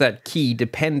security of that key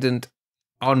dependent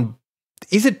on,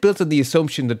 is it built on the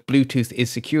assumption that Bluetooth is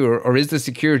secure, or is the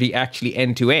security actually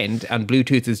end to end and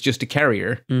Bluetooth is just a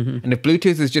carrier? Mm-hmm. And if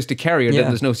Bluetooth is just a carrier, then Yeah.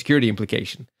 there's no security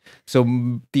implication.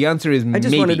 So the answer is I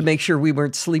just maybe. wanted to make sure we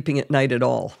weren't sleeping at night at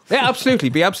all. Yeah, absolutely.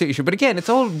 Be absolutely sure. But again, it's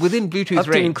all within Bluetooth Up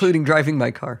to range. including driving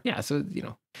my car. Yeah, so, you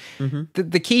know, Mm-hmm.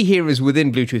 the key here is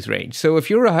within Bluetooth range. So if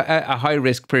you're a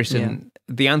high-risk person,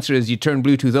 the answer is you turn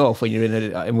Bluetooth off when you're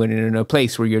in a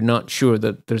place where you're not sure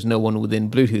that there's no one within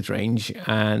Bluetooth range,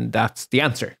 and that's the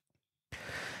answer.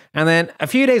 And then a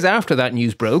few days after that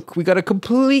news broke, we got a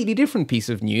completely different piece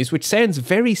of news, which sounds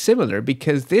very similar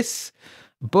because this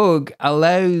bug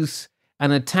allows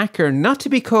an attacker not to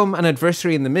become an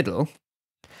adversary in the middle,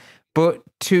 but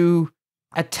to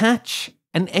attach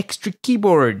an extra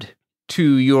keyboard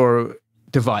to your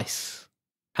device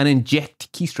and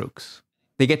inject keystrokes.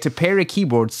 They get to pair a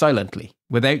keyboard silently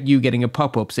without you getting a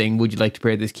pop-up saying, would you like to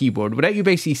pair this keyboard? Without you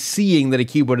basically seeing that a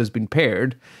keyboard has been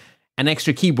paired, an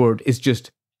extra keyboard is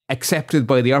just accepted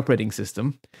by the operating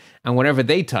system. And whenever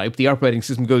they type, the operating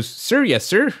system goes, sir, yes,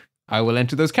 sir, I will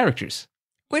enter those characters.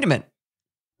 Wait a minute.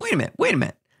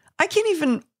 I can't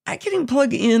even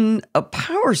plug in a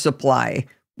power supply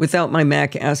without my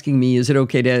Mac asking me, is it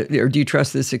okay to, or do you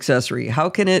trust this accessory? How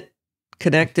can it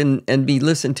connect and be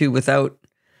listened to without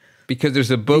Because there's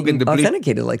a bug in being the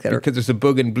authenticated like that? Or because there's a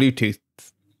bug in Bluetooth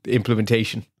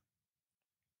implementation.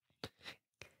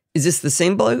 is this the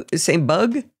same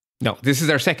bug? No, this is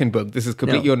our second bug. This is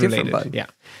completely No, different unrelated. bug. Yeah.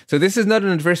 So this is not an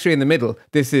adversary in the middle.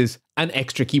 This is an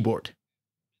extra keyboard.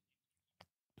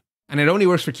 And it only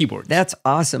works for keyboards. That's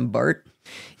awesome, Bart.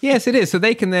 Yes, it is. So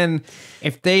they can then,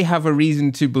 if they have a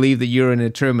reason to believe that you're in a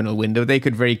terminal window, they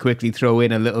could very quickly throw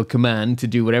in a little command to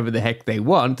do whatever the heck they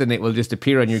want, and it will just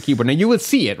appear on your keyboard. Now, you will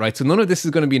see it, right? So none of this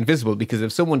is going to be invisible, because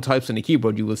if someone types on a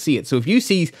keyboard, you will see it. So if you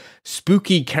see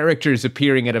spooky characters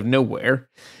appearing out of nowhere,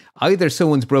 either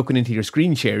someone's broken into your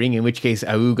screen sharing, in which case,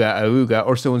 auga, auga,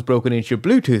 or someone's broken into your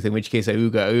Bluetooth, in which case,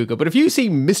 auga, auga. But if you see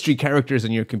mystery characters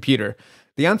on your computer,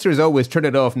 the answer is always turn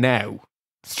it off now,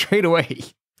 straight away.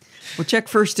 Well, check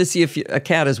first to see if a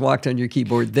cat has walked on your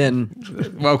keyboard, then...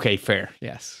 Okay, fair.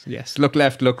 Yes. Look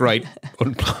left, look right,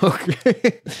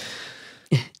 unplug.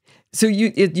 So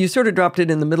you sort of dropped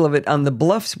it in the middle of it. On the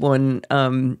Bluffs one,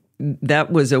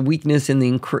 that was a weakness in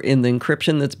the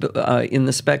encryption that's in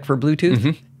the spec for Bluetooth.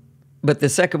 Mm-hmm. But the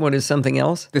second one is something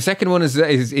else? The second one is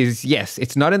yes,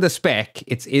 it's not in the spec,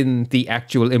 it's in the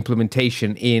actual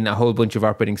implementation in a whole bunch of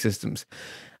operating systems.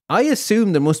 I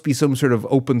assume there must be some sort of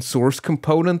open source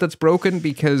component that's broken,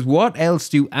 because what else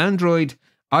do Android,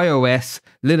 iOS,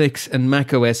 Linux, and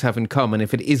macOS have in common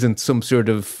if it isn't some sort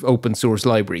of open source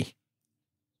library?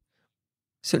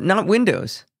 So not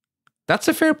Windows. That's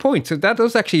a fair point. So that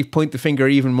does actually point the finger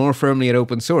even more firmly at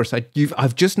open source.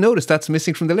 I've just noticed that's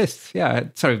missing from the list. Yeah,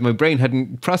 sorry, my brain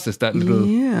hadn't processed that little.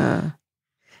 Yeah.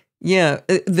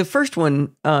 The first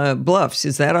one, Bluffs,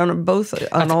 is that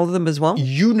on all of them as well?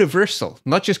 Universal,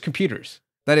 not just computers.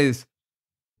 That is,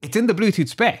 it's in the Bluetooth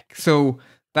spec. So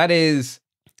that is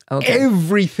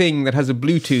everything that has a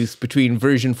Bluetooth between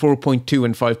version 4.2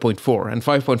 and 5.4. And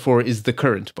 5.4 is the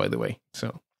current, by the way.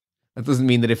 So that doesn't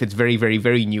mean that if it's very, very,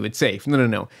 very new, it's safe.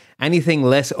 No. Anything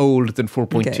less old than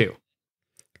 4.2. Okay.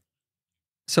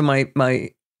 So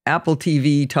my Apple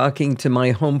TV talking to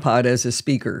my HomePod as a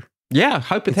speaker. Yeah,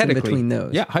 hypothetically. It's in between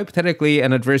those. Yeah, hypothetically,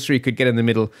 an adversary could get in the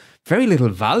middle. Very little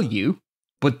value,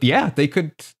 but yeah, they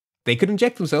could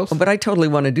inject themselves. Oh, but I totally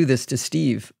want to do this to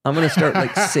Steve. I'm going to start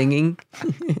like singing.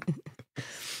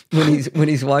 When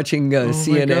he's watching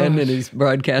CNN and he's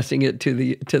broadcasting it to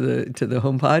the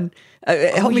HomePod,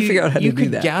 help me figure out how to do that. You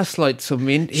could gaslight some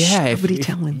nobody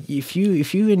tell him. If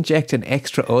you inject an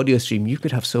extra audio stream, you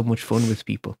could have so much fun with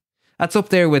people. That's up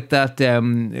there with that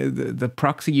the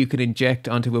proxy you could inject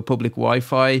onto a public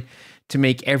Wi-Fi to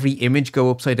make every image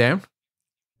go upside down.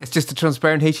 It's just a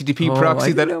transparent HTTP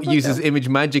proxy that uses image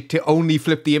magic to only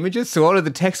flip the images. So all of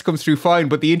the text comes through fine,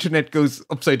 but the internet goes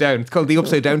upside down. It's called the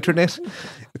upside down internet.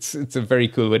 It's a very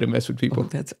cool way to mess with people. Oh,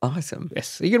 that's awesome.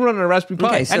 Yes. You can run on a Raspberry Pi.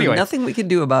 Okay, so anyway, nothing we can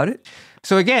do about it.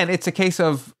 So again, it's a case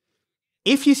of,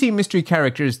 if you see mystery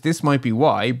characters, this might be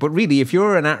why. But really, if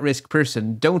you're an at-risk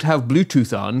person, don't have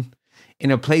Bluetooth on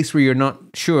in a place where you're not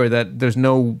sure that there's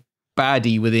no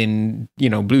baddie within,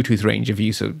 Bluetooth range of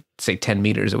you. So say 10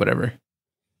 meters or whatever.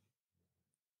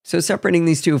 So separating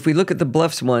these two, if we look at the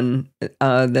Bluffs one,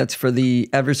 that's for the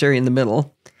adversary in the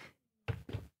middle,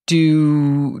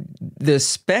 the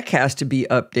spec has to be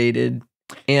updated,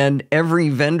 and every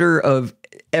vendor of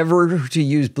ever to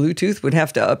use Bluetooth would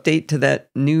have to update to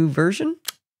that new version?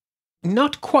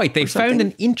 Not quite. They found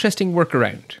an interesting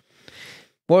workaround.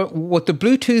 What the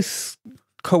Bluetooth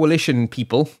Coalition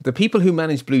people, the people who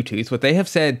manage Bluetooth, what they have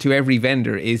said to every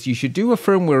vendor is you should do a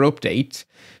firmware update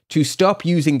to stop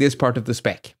using this part of the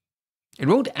spec. It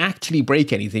won't actually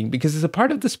break anything because it's a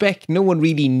part of the spec no one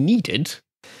really needed.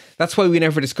 That's why we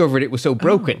never discovered it was so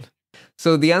broken.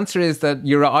 So the answer is that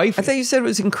your iPhone... I thought you said it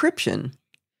was encryption.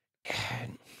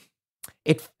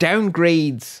 It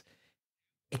downgrades...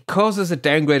 It causes a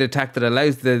downgrade attack that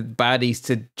allows the baddies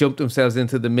to jump themselves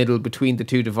into the middle between the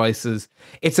two devices.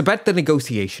 It's about the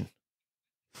negotiation.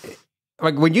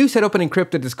 Like when you set up an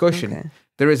encrypted discussion,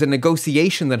 there is a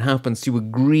negotiation that happens to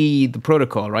agree the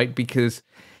protocol, right? Because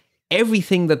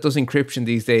everything that does encryption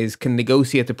these days can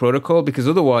negotiate the protocol, because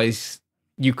otherwise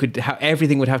you could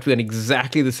everything would have to be on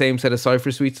exactly the same set of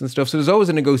cipher suites and stuff. So there's always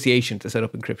a negotiation to set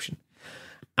up encryption.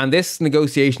 And this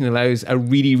negotiation allows a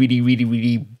really, really, really,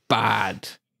 really bad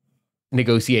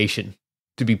negotiation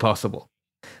to be possible.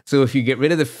 So if you get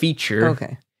rid of the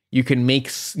feature, you can make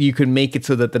it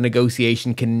so that the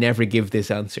negotiation can never give this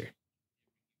answer.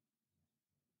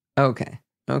 Okay.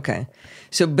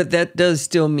 So, but that does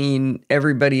still mean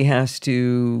everybody has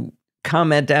to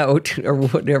comment out or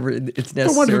whatever it's necessary.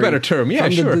 For want of a better term, yeah,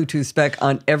 from sure. the Bluetooth spec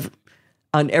on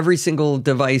every single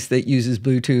device that uses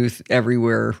Bluetooth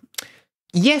everywhere.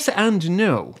 Yes and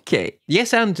no. Okay.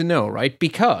 Yes and no, right?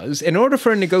 Because in order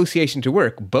for a negotiation to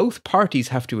work, both parties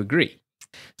have to agree.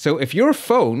 So if your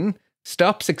phone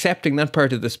stops accepting that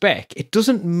part of the spec, it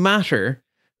doesn't matter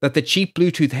that the cheap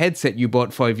Bluetooth headset you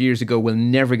bought 5 years ago will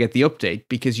never get the update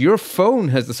because your phone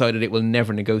has decided it will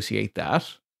never negotiate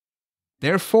that.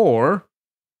 Therefore,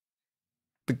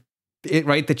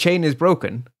 the chain is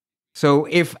broken. So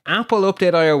if Apple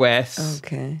update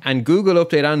iOS and Google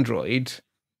update Android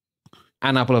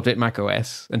and Apple update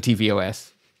macOS and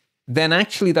tvOS, then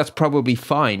actually that's probably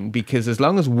fine because as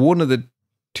long as one of the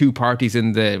two parties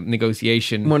in the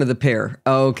negotiation... One of the pair.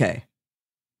 Okay.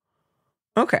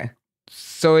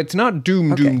 So it's not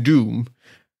doom.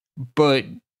 But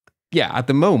yeah, at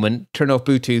the moment, turn off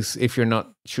Bluetooth if you're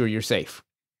not sure you're safe.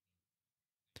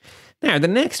 Now, the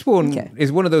next one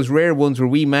is one of those rare ones where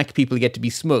we Mac people get to be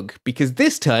smug because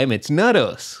this time it's not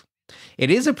us.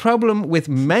 It is a problem with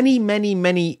many, many,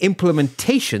 many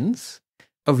implementations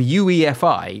of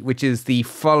UEFI, which is the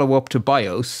follow-up to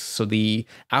BIOS. So the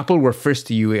Apple were first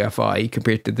to UEFI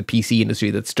compared to the PC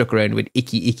industry that stuck around with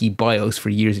icky BIOS for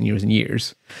years and years and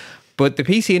years. But the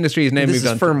PC industry has now This moved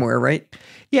is on. firmware, right?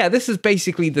 Yeah, this is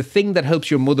basically the thing that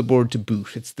helps your motherboard to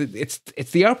boot. It's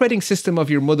the operating system of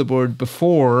your motherboard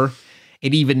before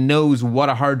it even knows what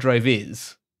a hard drive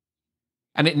is.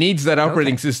 And it needs that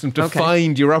operating system to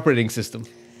find your operating system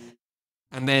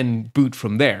and then boot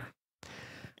from there.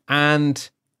 And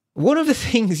one of the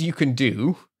things you can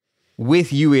do with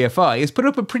UEFI is put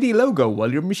up a pretty logo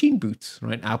while your machine boots,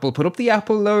 right? Apple put up the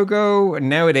Apple logo, and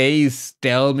nowadays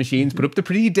Dell machines put up the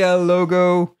pretty Dell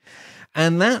logo,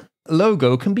 and that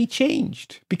logo can be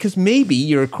changed because maybe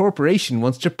your corporation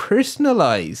wants to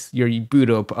personalize your boot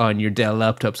up on your Dell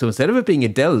laptop. So instead of it being a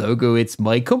Dell logo, it's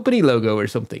my company logo or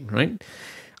something, right?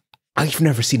 I've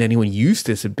never seen anyone use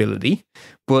this ability,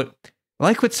 but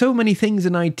like with so many things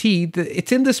in IT,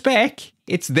 it's in the spec,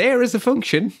 it's there as a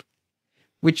function,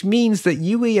 which means that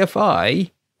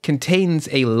UEFI contains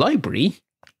a library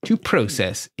to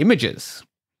process images.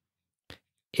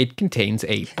 It contains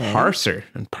a parser,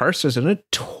 and parsers are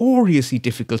notoriously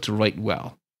difficult to write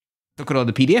well. Look at all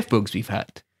the PDF bugs we've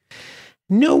had.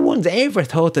 No one's ever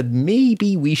thought that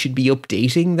maybe we should be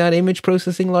updating that image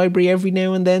processing library every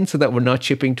now and then so that we're not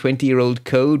shipping 20-year-old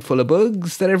code full of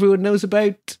bugs that everyone knows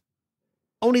about.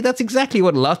 Only that's exactly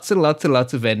what lots and lots and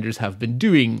lots of vendors have been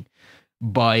doing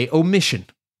by omission.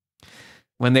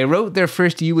 When they wrote their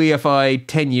first UEFI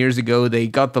 10 years ago, they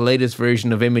got the latest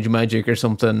version of ImageMagick or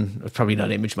something. Probably not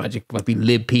ImageMagick, it might be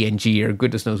libpng or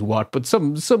goodness knows what, but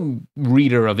some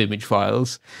reader of image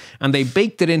files. And they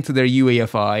baked it into their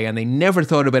UEFI and they never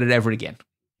thought about it ever again.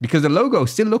 Because the logo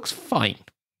still looks fine.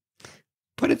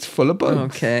 But it's full of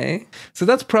bugs. Okay. So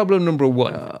that's problem number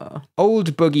one.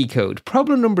 Old buggy code.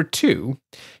 Problem number two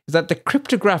is that the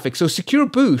cryptographic, so secure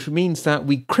boot means that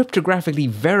we cryptographically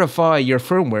verify your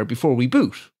firmware before we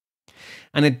boot.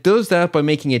 And it does that by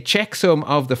making a checksum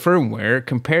of the firmware,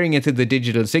 comparing it to the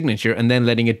digital signature, and then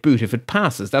letting it boot if it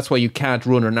passes. That's why you can't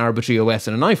run an arbitrary OS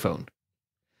on an iPhone.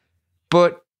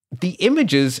 But the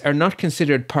images are not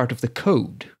considered part of the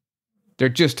code. They're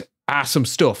just awesome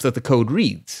stuff that the code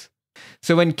reads.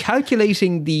 So when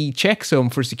calculating the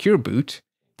checksum for secure boot,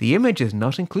 the image is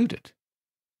not included.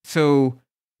 So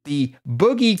the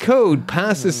buggy code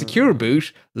passes secure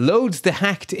boot, loads the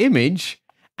hacked image,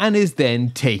 and is then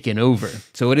taken over.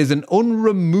 So it is an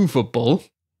unremovable,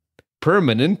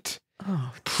 permanent,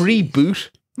 pre-boot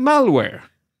malware.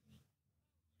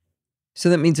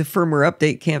 So that means a firmware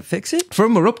update can't fix it?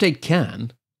 Firmware update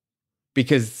can,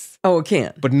 because... Oh, it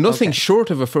can. But nothing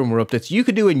short of a firmware update. So you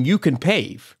could do a nuke and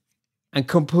pave. And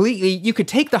completely, you could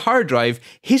take the hard drive,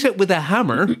 hit it with a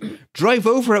hammer, drive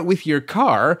over it with your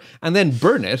car, and then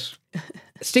burn it,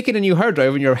 stick it in a new hard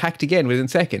drive, and you're hacked again within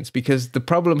seconds because the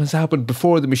problem has happened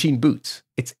before the machine boots.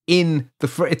 It's in the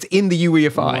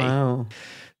UEFI.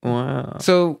 Wow.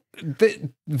 So the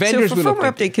vendors will. So if a will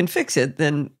firmware update can fix it,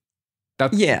 then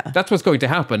that's what's going to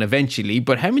happen eventually.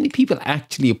 But how many people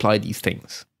actually apply these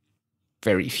things?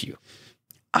 Very few.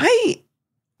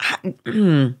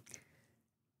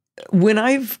 When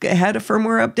I've had a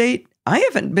firmware update, I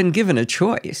haven't been given a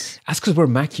choice. That's because we're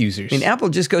Mac users. I mean, Apple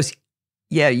just goes,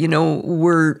 yeah,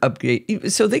 we're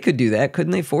upgrade. So they could do that.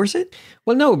 Couldn't they force it?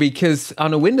 Well, no, because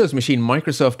on a Windows machine,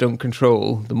 Microsoft don't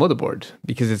control the motherboard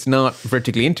because it's not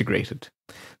vertically integrated.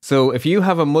 So if you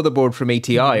have a motherboard from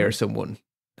ATI or someone,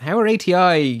 how are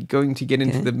ATI going to get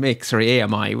into the mix, or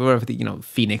AMI, whatever,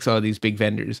 Phoenix, all these big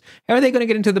vendors? How are they going to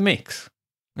get into the mix?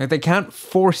 They can't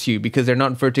force you because they're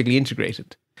not vertically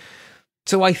integrated.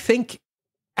 So I think,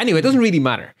 anyway, it doesn't really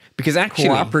matter because actually...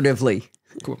 Cooperatively.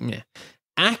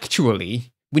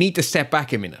 Actually, we need to step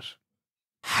back a minute.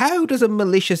 How does a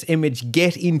malicious image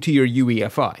get into your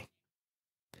UEFI?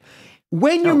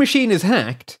 When your machine is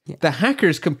hacked, the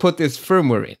hackers can put this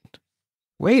firmware in.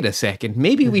 Wait a second,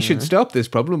 maybe we should stop this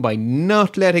problem by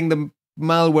not letting the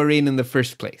malware in the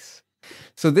first place.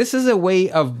 So this is a way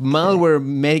of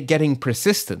malware getting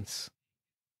persistence.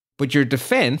 But your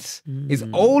defense is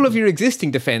all of your existing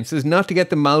defenses not to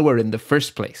get the malware in the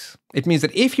first place. It means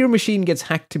that if your machine gets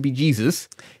hacked to bejesus,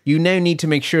 you now need to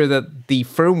make sure that the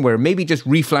firmware, maybe just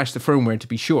reflash the firmware to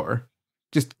be sure,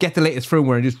 just get the latest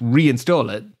firmware and just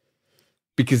reinstall it,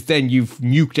 because then you've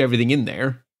nuked everything in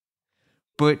there.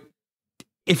 But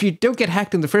if you don't get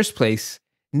hacked in the first place,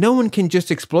 no one can just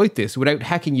exploit this without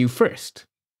hacking you first.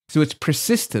 So it's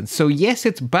persistent. So yes,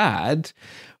 it's bad,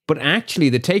 but actually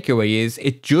the takeaway is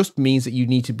it just means that you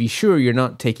need to be sure you're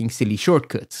not taking silly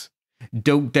shortcuts.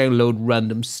 Don't download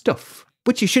random stuff,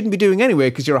 which you shouldn't be doing anyway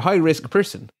because you're a high-risk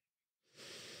person.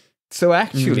 So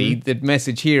actually, the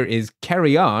message here is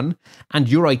carry on, and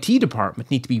your IT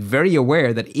department need to be very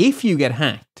aware that if you get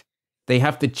hacked, they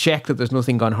have to check that there's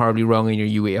nothing gone horribly wrong in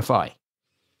your UEFI,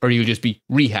 or you'll just be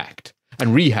rehacked.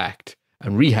 and rehacked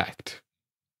and rehacked.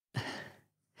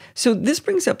 So this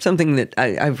brings up something that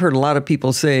I've heard a lot of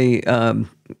people say. A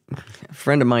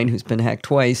friend of mine who's been hacked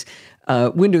twice,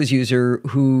 Windows user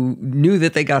who knew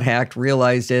that they got hacked,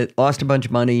 realized it, lost a bunch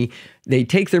of money. They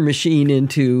take their machine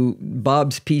into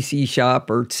Bob's PC shop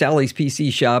or Sally's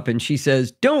PC shop, and she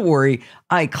says, "Don't worry,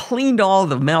 I cleaned all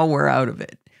the malware out of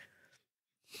it."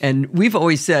 And we've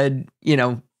always said,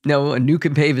 no, a nuke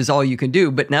and pave is all you can do.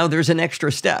 But now there's an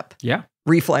extra step. Yeah.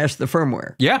 Reflash the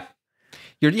firmware. Yeah.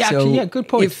 Good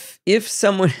point. If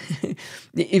someone,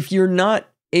 if you're not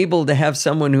able to have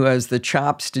someone who has the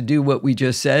chops to do what we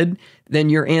just said, then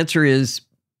your answer is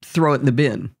throw it in the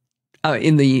bin,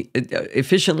 in the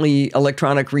efficiently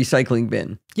electronic recycling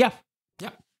bin. Yeah.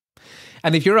 Yeah.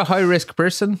 And if you're a high risk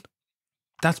person,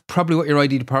 that's probably what your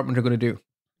ID department are going to do.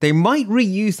 They might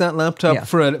reuse that laptop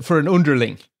for an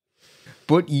underling,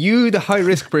 but you, the high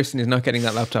risk person, is not getting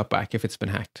that laptop back if it's been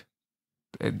hacked.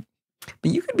 But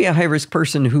you could be a high risk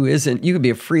person who isn't. You could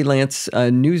be a freelance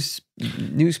news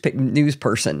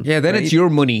person. Yeah, then it's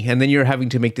your money, and then you're having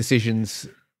to make decisions.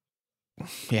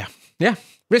 Yeah.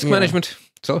 Risk management.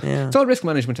 So it's all risk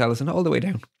management, Alison, all the way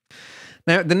down.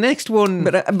 Now the next one,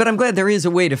 but I'm glad there is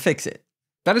a way to fix it.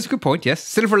 That is a good point. Yes,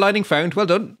 silver lining found. Well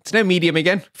done. It's now medium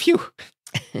again. Phew.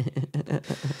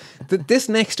 This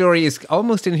next story is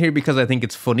almost in here because I think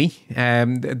it's funny.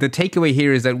 The takeaway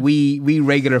here is that we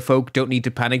regular folk don't need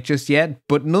to panic just yet,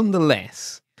 but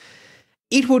nonetheless,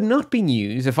 it would not be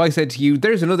news if I said to you,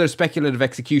 there's another speculative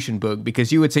execution bug,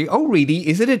 because you would say, oh really,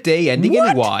 is it a day ending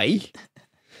in Y?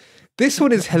 This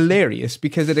one is hilarious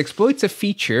because it exploits a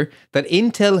feature that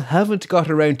Intel haven't got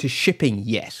around to shipping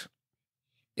yet.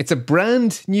 It's a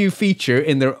brand new feature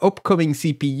in their upcoming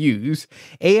CPUs.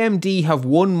 AMD have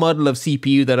one model of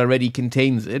CPU that already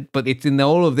contains it, but it's in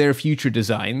all of their future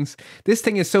designs. This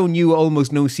thing is so new,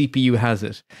 almost no CPU has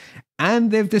it.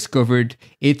 And they've discovered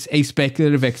it's a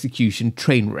speculative execution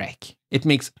train wreck. It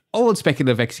makes all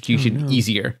speculative execution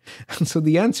easier. And so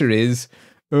the answer is,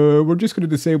 we're just going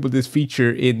to disable this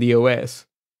feature in the OS.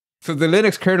 So the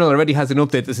Linux kernel already has an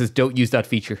update that says, don't use that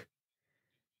feature.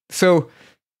 So...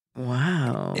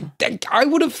 wow. I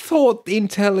would have thought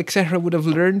Intel, etc., would have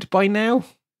learned by now.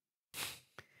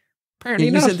 Apparently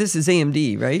you not. said this is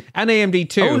AMD, right? And AMD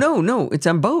too. Oh, no, it's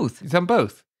on both. It's on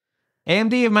both.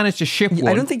 AMD have managed to ship one.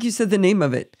 I don't think you said the name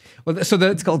of it. Well,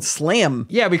 it's called Slam.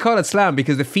 Yeah, we call it Slam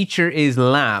because the feature is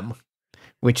Lam,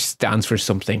 which stands for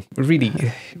something. Really,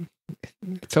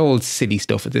 it's all silly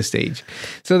stuff at this stage.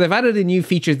 So they've added a new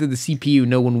feature to the CPU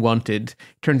no one wanted.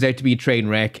 Turns out to be a train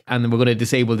wreck, and then we're going to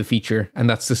disable the feature, and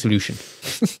that's the solution.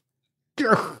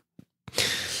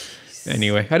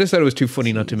 Anyway, I just thought it was too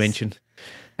funny not to mention.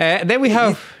 Then we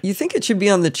have... You think it should be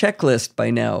on the checklist by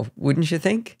now, wouldn't you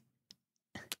think?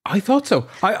 I thought so.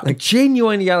 I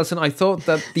genuinely, Alison, I thought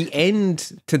that the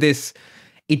end to this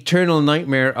eternal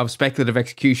nightmare of speculative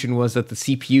execution was that the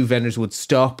CPU vendors would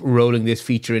stop rolling this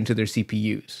feature into their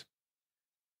CPUs.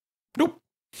 Nope.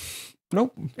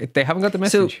 They haven't got the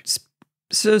message.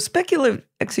 So speculative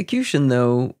execution,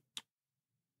 though,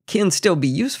 can still be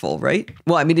useful, right?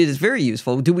 Well, I mean, it is very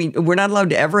useful. We're not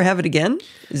allowed to ever have it again?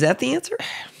 Is that the answer?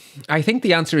 I think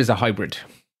the answer is a hybrid.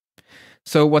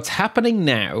 So what's happening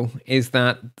now is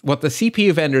that what the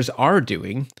CPU vendors are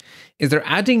doing is they're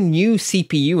adding new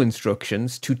CPU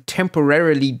instructions to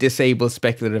temporarily disable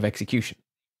speculative execution.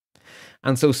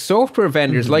 And so software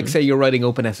vendors, like say you're writing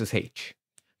OpenSSH,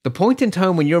 the point in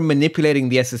time when you're manipulating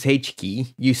the SSH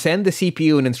key, you send the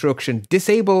CPU an instruction,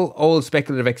 disable all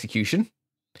speculative execution,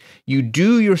 you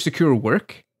do your secure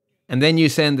work, and then you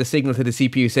send the signal to the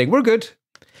CPU saying, we're good.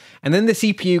 And then the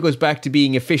CPU goes back to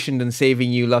being efficient and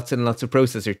saving you lots and lots of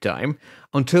processor time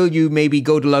until you maybe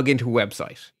go to log into a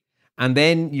website. And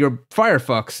then your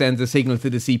Firefox sends a signal to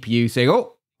the CPU saying,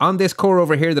 oh, on this core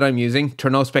over here that I'm using,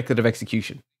 turn off speculative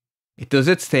execution. It does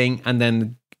its thing, and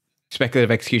then speculative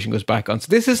execution goes back on.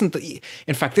 So this isn't,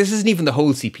 in fact, this isn't even the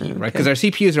whole CPU, right? Because our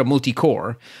CPUs are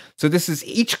multi-core. So this is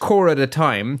each core at a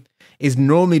time is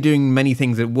normally doing many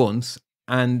things at once.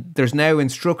 And there's now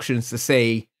instructions to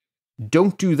say,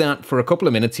 don't do that for a couple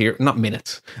of minutes here, not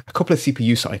minutes, a couple of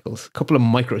CPU cycles, a couple of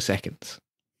microseconds.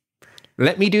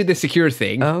 Let me do the secure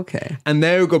thing. Okay. And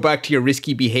now go back to your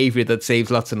risky behavior that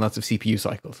saves lots and lots of CPU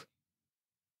cycles.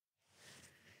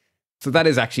 So that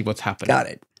is actually what's happening. Got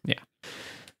it. Yeah.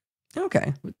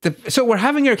 Okay. So we're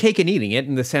having our cake and eating it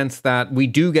in the sense that we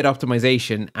do get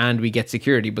optimization and we get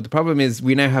security. But the problem is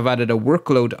we now have added a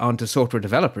workload onto software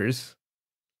developers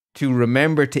to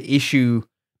remember to issue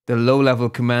the low-level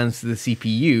commands to the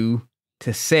CPU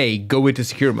to say, go into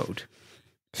secure mode.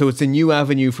 So it's a new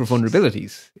avenue for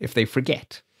vulnerabilities if they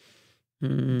forget.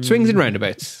 Swings and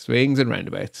roundabouts. Swings and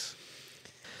roundabouts.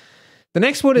 The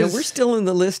next one is... we're still in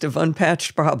the list of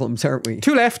unpatched problems, aren't we?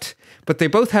 2 left, but they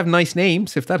both have nice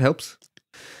names, if that helps.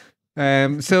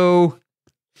 So,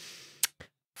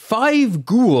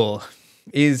 5Ghoul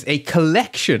is a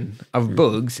collection of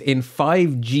bugs in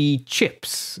 5G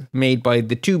chips made by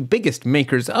the 2 biggest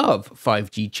makers of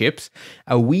 5G chips,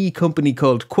 a wee company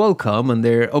called Qualcomm and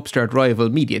their upstart rival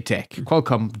MediaTek.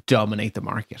 Qualcomm dominate the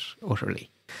market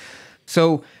utterly.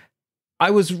 So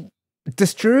I was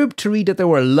disturbed to read that there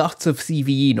were lots of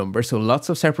CVE numbers, so lots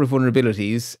of separate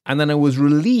vulnerabilities, and then I was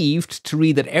relieved to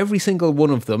read that every single one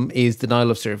of them is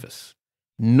denial of service.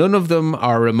 None of them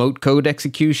are remote code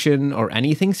execution or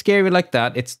anything scary like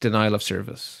that. It's denial of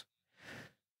service.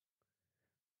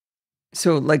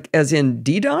 So, like, as in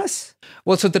DDoS?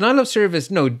 Well, so denial of service,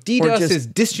 no, DDoS is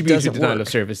distributed denial of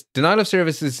service. Denial of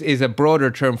service is a broader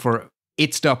term for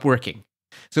it stopped working.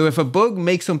 So if a bug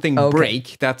makes something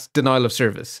break, that's denial of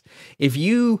service. If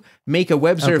you make a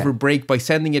web server break by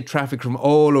sending it traffic from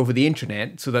all over the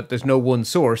internet so that there's no one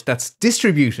source, that's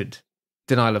distributed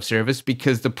denial of service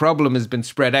because the problem has been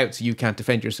spread out so you can't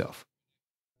defend yourself.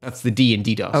 That's the D in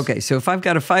DDoS. Okay, so if I've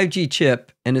got a 5G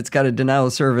chip and it's got a denial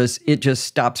of service, it just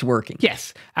stops working.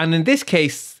 Yes, and in this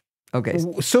case,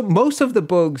 so most of the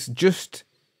bugs just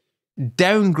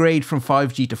downgrade from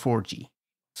 5G to 4G.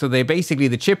 So they basically,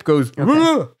 the chip goes,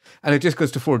 and it just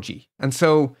goes to 4G. And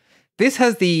so this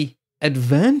has the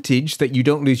advantage that you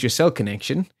don't lose your cell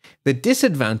connection, the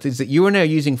disadvantage that you are now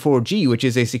using 4G, which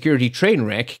is a security train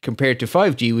wreck, compared to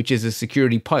 5G, which is a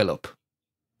security pileup.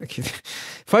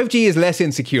 5G is less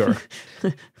insecure.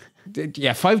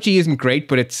 Yeah, 5G isn't great,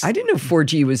 but it's... I didn't know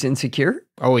 4G was insecure.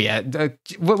 Oh, yeah.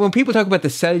 When people talk about the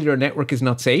cellular network is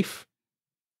not safe,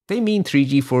 they mean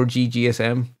 3G, 4G,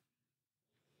 GSM.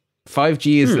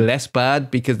 5G is less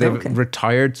bad because they've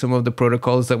retired some of the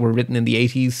protocols that were written in the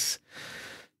 80s.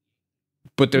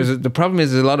 But the problem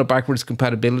is there's a lot of backwards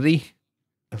compatibility.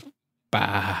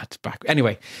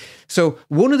 Anyway, so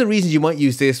one of the reasons you might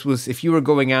use this was if you were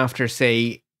going after,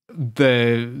 say,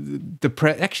 this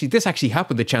actually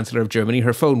happened. The Chancellor of Germany,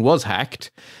 her phone was hacked.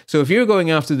 So if you're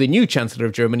going after the new Chancellor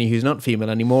of Germany, who's not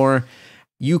female anymore,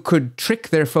 you could trick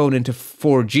their phone into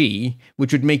 4G,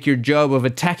 which would make your job of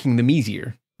attacking them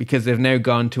easier, because they've now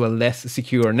gone to a less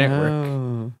secure network.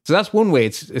 Oh. So that's one way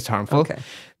it's harmful. Okay.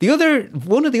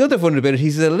 One of the other vulnerabilities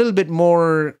is a little bit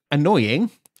more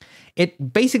annoying.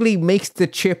 It basically makes the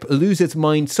chip lose its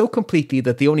mind so completely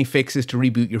that the only fix is to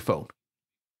reboot your phone.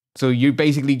 So you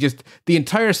basically the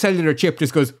entire cellular chip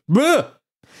just goes, "Bleh!"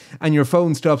 and your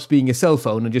phone stops being a cell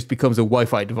phone and just becomes a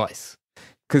Wi-Fi device.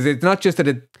 Because it's not just that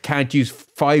it can't use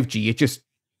 5G, it just...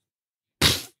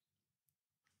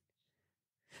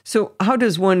 So how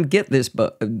does one get this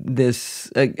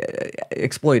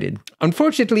exploited?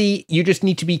 Unfortunately, you just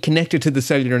need to be connected to the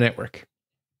cellular network.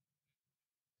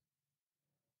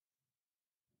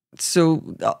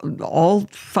 So all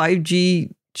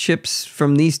 5G chips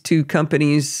from these 2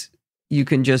 companies, you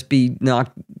can just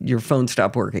your phone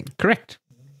stop working. Correct.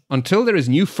 Until there is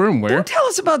new firmware. Don't tell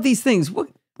us about these things.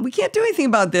 We can't do anything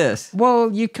about this.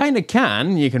 Well, you kind of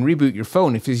can. You can reboot your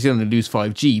phone if you're going to lose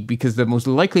 5G, because the most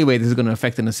likely way this is going to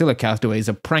affect an Oscillocastaway is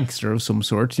a prankster of some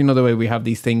sort. You know the way we have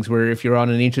these things where if you're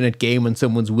on an internet game and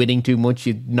someone's winning too much,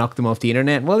 you knock them off the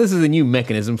internet. Well, this is a new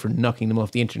mechanism for knocking them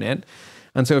off the internet.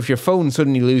 And so if your phone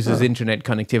suddenly loses internet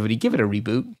connectivity, give it a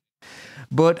reboot.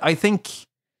 But I think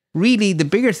really the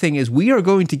bigger thing is we are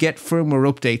going to get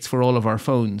firmware updates for all of our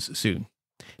phones soon.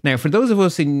 Now, for those of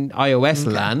us in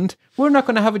iOS land, we're not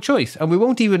going to have a choice, and we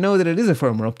won't even know that it is a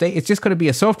firmware update. It's just going to be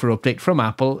a software update from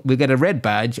Apple. We'll get a red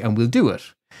badge and we'll do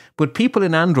it. But people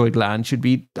in Android land should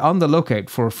be on the lookout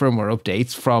for firmware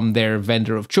updates from their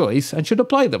vendor of choice and should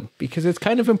apply them, because it's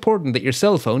kind of important that your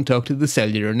cell phone talk to the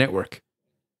cellular network.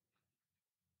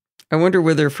 I wonder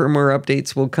whether firmware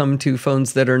updates will come to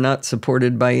phones that are not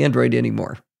supported by Android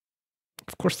anymore.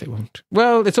 Of course they won't.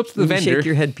 Well, it's up to the vendor. Shake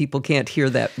your head. People can't hear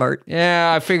that, Bart.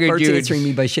 Yeah, I figured Bart's answering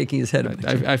me by shaking his head.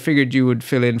 I figured you would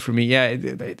fill in for me. Yeah,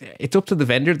 it's up to the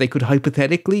vendor. They could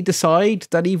hypothetically decide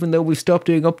that even though we've stopped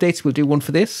doing updates, we'll do one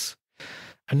for this.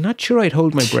 I'm not sure I'd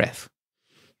hold my breath.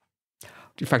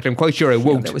 In fact, I'm quite sure I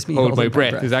won't hold my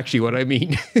breath, is actually what I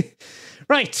mean.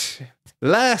 Right.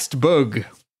 Last bug.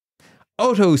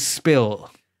 Auto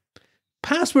spill.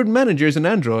 Password managers in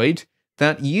Android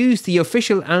that use the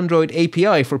official Android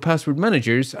API for password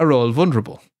managers are all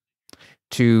vulnerable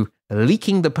to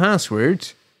leaking the password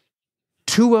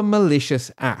to a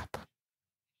malicious app.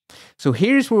 So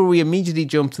here's where we immediately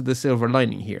jump to the silver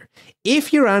lining here.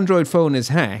 If your Android phone is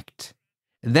hacked,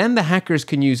 then the hackers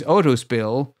can use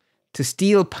Autospill to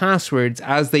steal passwords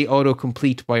as they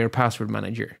autocomplete by your password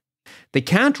manager. They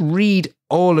can't read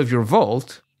all of your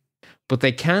vault, but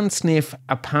they can sniff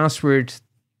a password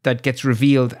that gets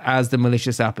revealed as the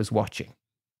malicious app is watching.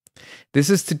 This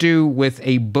is to do with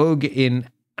a bug in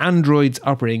Android's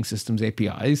operating system's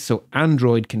APIs, so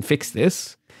Android can fix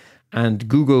this, and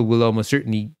Google will almost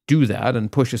certainly do that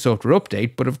and push a software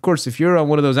update. But of course, if you're on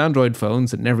one of those Android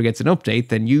phones that never gets an update,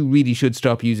 then you really should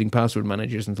stop using password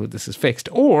managers until this is fixed,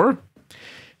 or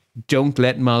don't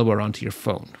let malware onto your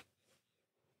phone.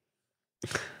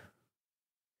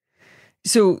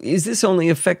 So is this only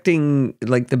affecting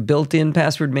like the built-in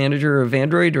password manager of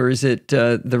Android, or is it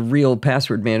the real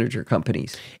password manager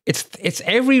companies? It's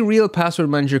every real password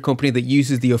manager company that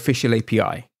uses the official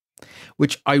API,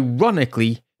 which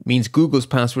ironically means Google's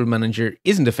password manager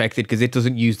isn't affected because it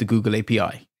doesn't use the Google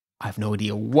API. I have no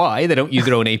idea why they don't use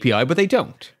their own API, but they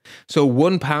don't. So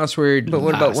 1Password. But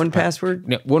what about 1Password?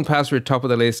 No, 1Password, top of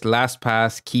the list,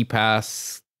 LastPass,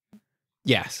 KeePass.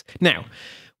 Yes. Now,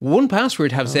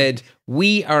 1Password have said,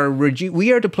 we are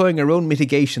deploying our own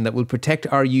mitigation that will protect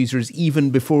our users even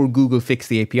before Google fix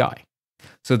the API.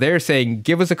 So they're saying,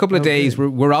 give us a couple of days,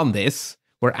 we're on this.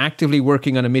 We're actively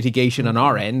working on a mitigation on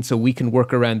our end so we can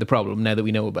work around the problem now that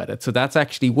we know about it. So that's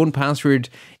actually 1Password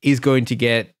is going to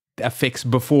get a fix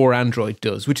before Android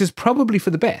does, which is probably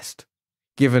for the best,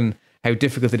 given how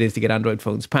difficult it is to get Android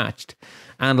phones patched.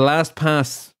 And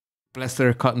LastPass, bless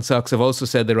their cotton socks, have also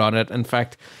said they're on it. In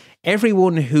fact,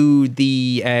 everyone who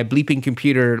the Bleeping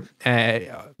Computer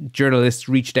journalists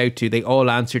reached out to, they all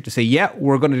answered to say, yeah,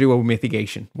 we're going to do a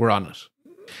mitigation. We're on it.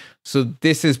 So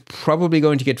this is probably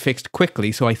going to get fixed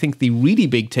quickly. So I think the really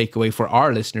big takeaway for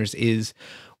our listeners is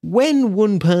when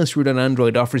 1Password on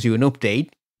Android offers you an update,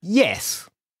 yes.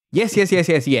 Yes.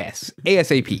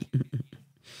 ASAP.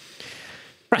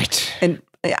 Right. And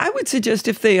I would suggest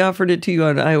if they offered it to you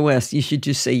on iOS, you should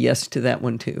just say yes to that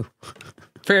one too.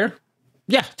 Fair.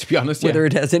 Yeah, to be honest, whether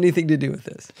it has anything to do with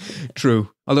this. True.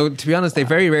 Although, to be honest, they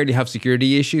very rarely have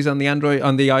security issues on the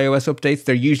iOS updates.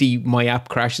 They're usually my app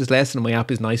crashes less and my app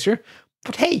is nicer.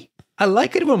 But hey, I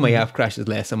like it when my app crashes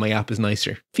less and my app is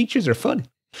nicer. Features are fun.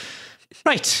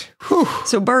 Right. Whew.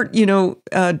 So Bart, you know,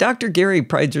 Dr. Gary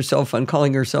prides herself on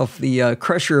calling herself the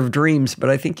crusher of dreams, but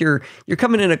I think you're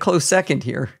coming in a close second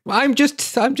here. I'm just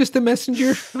the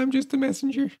messenger. I'm just the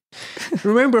messenger.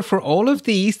 Remember, for all of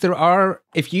these, there are,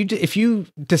 if you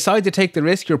decide to take the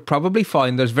risk, you're probably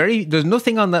fine. There's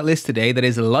nothing on that list today that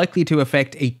is likely to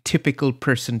affect a typical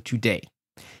person today.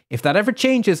 If that ever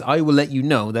changes, I will let you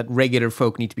know that regular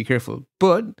folk need to be careful.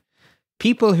 But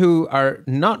people who are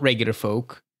not regular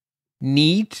folk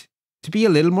need to be a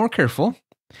little more careful,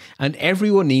 and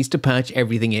everyone needs to patch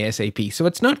everything ASAP. So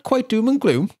it's not quite doom and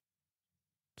gloom.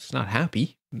 It's not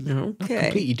happy. Okay. Not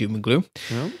completely doom and gloom.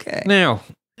 Okay. Now,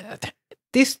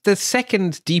 the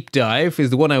second deep dive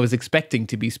is the one I was expecting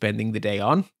to be spending the day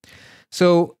on.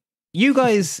 So you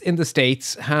guys in the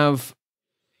States have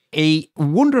a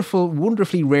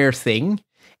wonderfully rare thing,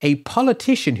 a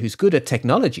politician who's good at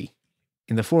technology,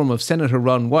 in the form of Senator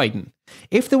Ron Wyden.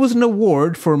 If there was an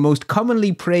award for most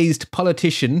commonly praised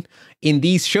politician in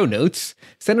these show notes,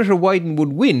 Senator Wyden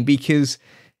would win because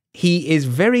he is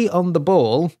very on the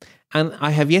ball, and I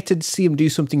have yet to see him do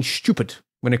something stupid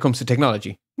when it comes to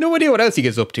technology. No idea what else he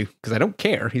gets up to, because I don't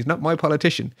care. He's not my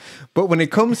politician. But when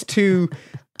it comes to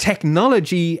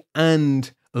technology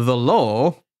and the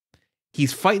law,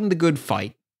 he's fighting the good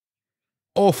fight,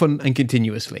 often and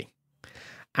continuously.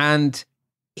 And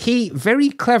he very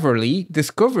cleverly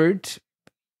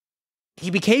he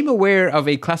became aware of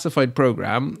a classified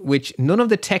program which none of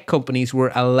the tech companies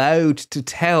were allowed to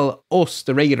tell us,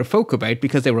 the regular folk, about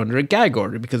because they were under a gag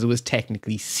order, because it was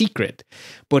technically secret.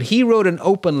 But he wrote an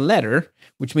open letter,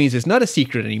 which means it's not a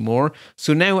secret anymore.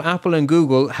 So now Apple and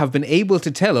Google have been able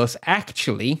to tell us,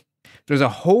 actually, there's a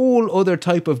whole other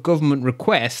type of government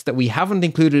request that we haven't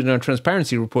included in our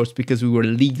transparency reports because we were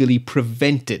legally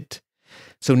prevented.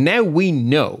 So now we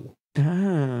know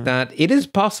that it is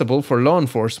possible for law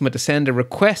enforcement to send a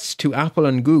request to Apple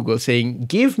and Google saying,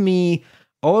 give me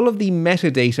all of the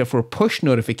metadata for push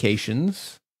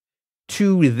notifications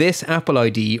to this Apple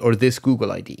ID or this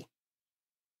Google ID.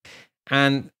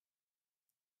 And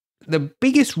the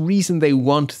biggest reason they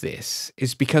want this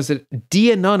is because it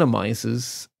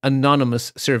de-anonymizes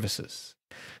anonymous services.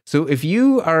 So if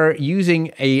you are using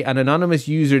an anonymous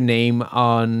username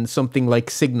on something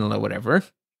like Signal or whatever,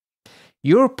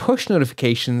 your push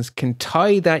notifications can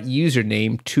tie that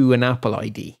username to an Apple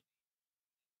ID,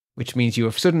 which means you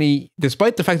have suddenly,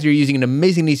 despite the fact that you're using an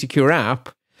amazingly secure app,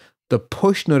 the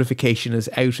push notification has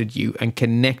outed you and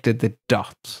connected the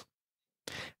dots.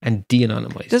 and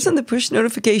de-anonymized Doesn't you. the push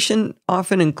notification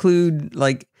often include,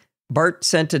 like, Bart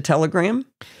sent a telegram?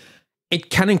 It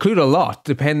can include a lot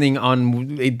depending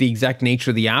on the exact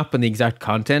nature of the app and the exact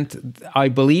content. I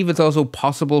believe it's also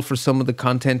possible for some of the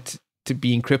content to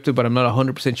be encrypted, but I'm not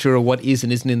 100% sure of what is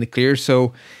and isn't in the clear.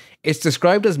 So it's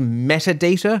described as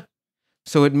metadata.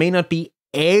 So it may not be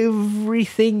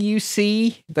everything you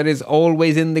see that is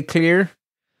always in the clear,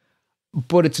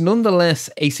 but it's nonetheless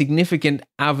a significant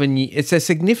avenue. It's a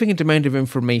significant amount of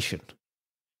information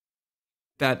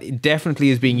that definitely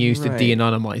is being used to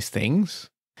de-anonymize things.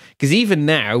 Because even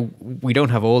now, we don't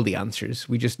have all the answers.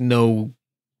 We just know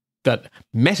that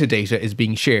metadata is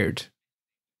being shared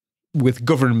with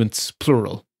governments,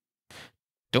 plural.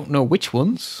 Don't know which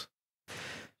ones.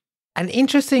 And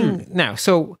interesting now,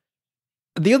 so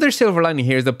the other silver lining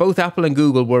here is that both Apple and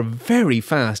Google were very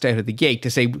fast out of the gate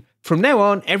to say, from now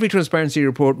on, every transparency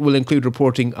report will include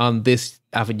reporting on this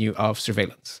avenue of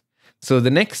surveillance. So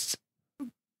the next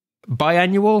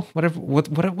biannual,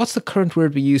 what's the current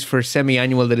word we use for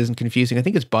semi-annual that isn't confusing? I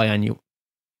think it's biannual.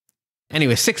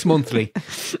 Anyway, 6 monthly.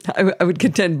 I would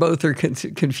contend both are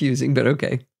confusing, but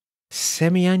okay.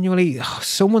 Semi-annually? Oh,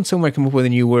 someone somewhere came up with a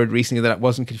new word recently that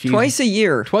wasn't confusing. Twice a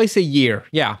year. Twice a year,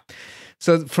 yeah.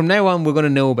 So from now on, we're going to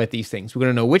know about these things. We're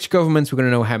going to know which governments, we're going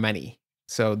to know how many.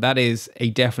 So that is a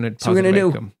definite positive we're going to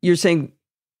outcome. know, you're saying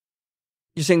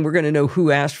we're going to know who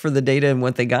asked for the data and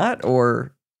what they got,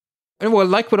 or... Well,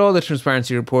 like with all the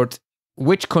transparency reports,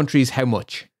 which countries, how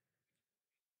much?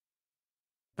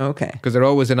 Okay. Because they're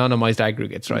always anonymized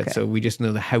aggregates, right? Okay. So we just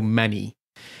know how many.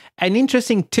 An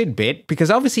interesting tidbit, because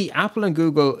obviously Apple and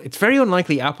Google, it's very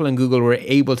unlikely Apple and Google were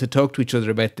able to talk to each other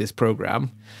about this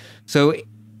program. So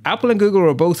Apple and Google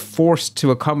were both forced to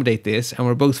accommodate this and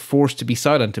were both forced to be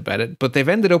silent about it, but they've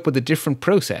ended up with a different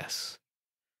process.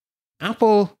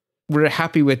 Apple were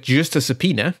happy with just a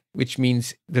subpoena, which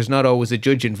means there's not always a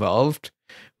judge involved,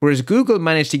 whereas Google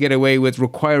managed to get away with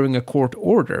requiring a court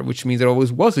order, which means there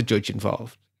always was a judge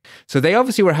involved. So they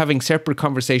obviously were having separate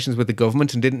conversations with the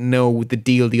government and didn't know the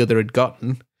deal the other had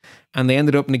gotten, and they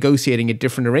ended up negotiating a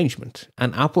different arrangement.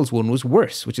 And Apple's one was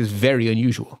worse, which is very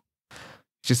unusual.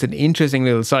 Just an interesting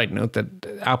little side note that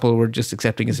Apple were just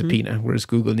accepting a subpoena, whereas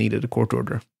Google needed a court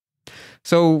order.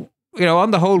 So,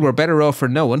 on the whole, we're better off for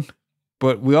knowing.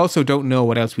 But we also don't know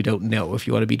what else we don't know if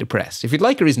you want to be depressed. If you'd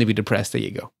like a reason to be depressed, there you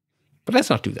go. But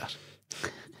let's not do that.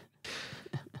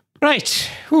 Right.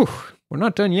 Whew. We're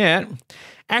not done yet.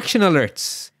 Action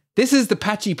alerts. This is the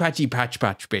patch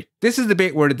bit. This is the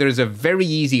bit where there's a very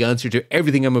easy answer to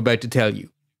everything I'm about to tell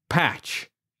you. Patch.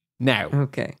 Now.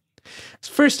 Okay.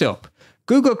 First up,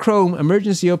 Google Chrome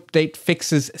emergency update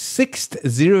fixes 6th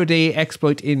zero-day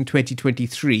exploit in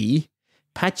 2023.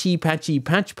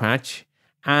 Patch.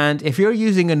 And if you're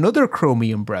using another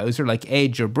Chromium browser like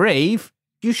Edge or Brave,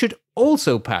 you should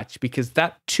also patch because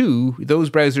those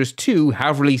browsers too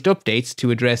have released updates to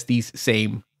address these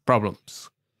same problems.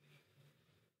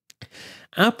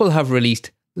 Apple have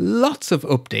released lots of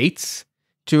updates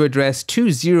to address 2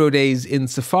 0 days in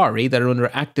Safari that are under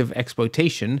active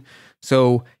exploitation.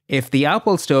 So if the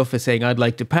Apple stuff is saying, I'd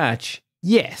like to patch,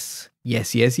 yes.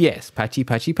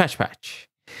 Patch.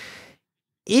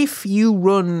 If you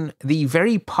run the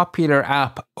very popular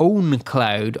app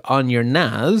OwnCloud on your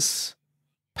NAS,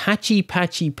 patch,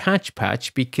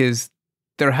 because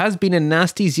there has been a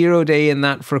nasty 0 day in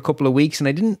that for a couple of weeks, and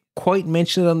I didn't quite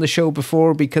mention it on the show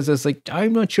before because I was like,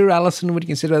 I'm not sure Alison would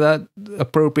consider that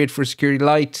appropriate for Security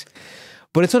Lite,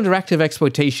 but it's under active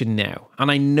exploitation now, and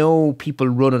I know people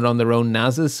run it on their own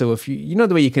NASs, so if you know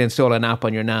the way you can install an app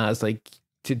on your NAS, like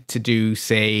to do,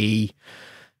 say...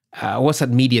 what's that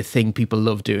media thing people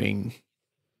love doing?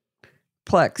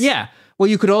 Plex. Yeah. Well,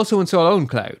 you could also install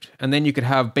OwnCloud, and then you could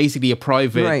have basically a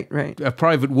private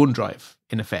OneDrive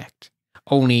in effect.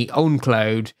 Only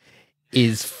OwnCloud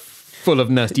is full of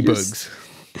nasty bugs.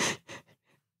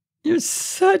 You're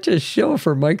such a shill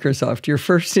for Microsoft. Your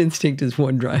first instinct is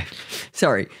OneDrive.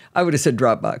 Sorry, I would have said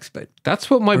Dropbox, but that's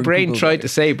what my brain tried to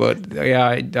say. But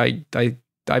yeah,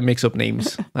 I mix up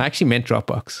names. I actually meant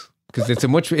Dropbox. Because it's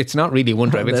not really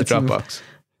OneDrive, it's a Dropbox.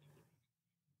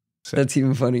 That's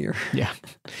even funnier. Yeah.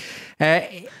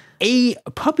 A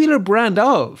popular brand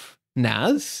of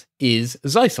NAS is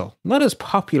Zyxel. Not as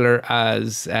popular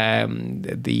as not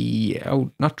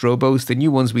Drobos, the new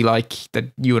ones we like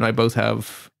that you and I both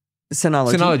have.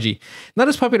 Synology. Not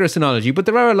as popular as Synology, but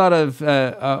there are a lot of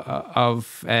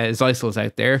Zyxels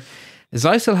out there.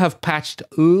 Zyxel have patched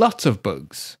lots of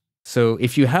bugs. So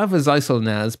if you have a Zyxel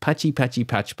NAS, patch,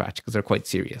 because they're quite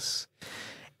serious.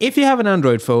 If you have an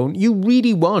Android phone, you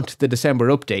really want the December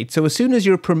update. So as soon as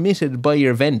you're permitted by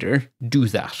your vendor, do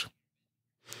that.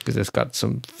 because it's got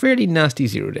some fairly nasty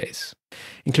 0 days,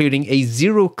 including a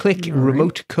 0-click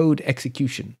remote code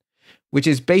execution, which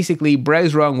is basically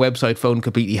browse wrong website phone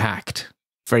completely hacked.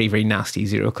 Very, very nasty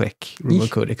 0-click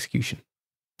remote code execution.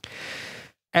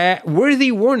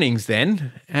 Worthy warnings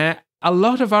then. A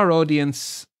lot of our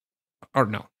audience, or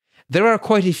no, there are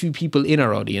quite a few people in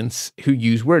our audience who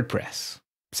use WordPress.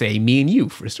 Say me and you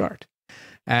for a start.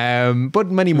 But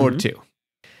many more too.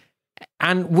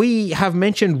 And we have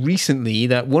mentioned recently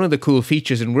that one of the cool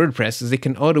features in WordPress is it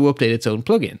can auto-update its own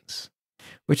plugins,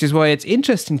 which is why it's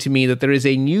interesting to me that there is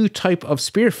a new type of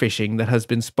spear phishing that has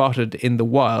been spotted in the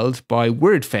wild by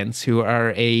WordFence, who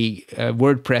are a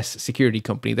WordPress security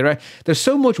company. There's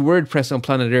so much WordPress on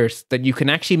planet Earth that you can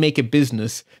actually make a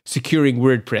business securing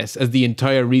WordPress as the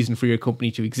entire reason for your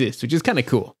company to exist, which is kind of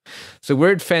cool. So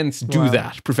WordFence do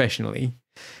that professionally.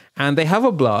 And they have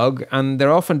a blog, and they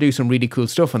often do some really cool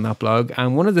stuff on that blog.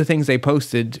 And one of the things they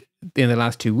posted in the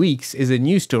last 2 weeks is a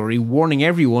news story warning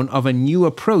everyone of a new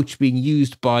approach being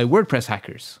used by WordPress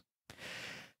hackers.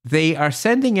 They are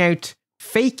sending out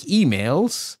fake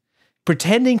emails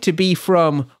pretending to be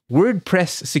from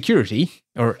WordPress security,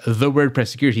 or the WordPress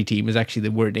security team is actually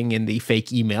the wording in the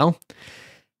fake email,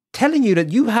 telling you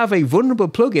that you have a vulnerable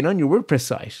plugin on your WordPress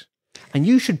site and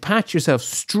you should patch yourself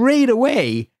straight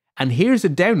away. And here's a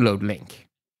download link.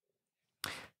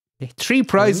 3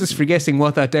 prizes for guessing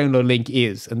what that download link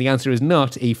is. And the answer is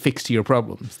not a fix to your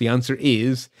problems. The answer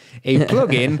is a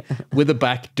plugin with a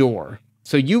back door.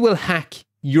 So you will hack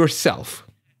yourself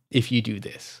if you do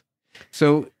this.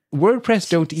 So WordPress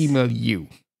don't email you.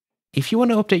 If you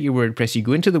want to update your WordPress, you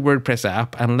go into the WordPress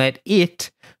app and let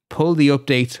it pull the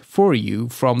updates for you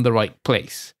from the right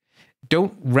place.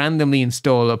 Don't randomly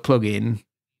install a plugin,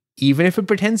 even if it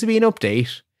pretends to be an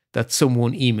update, that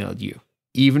someone emailed you,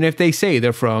 even if they say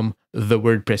they're from the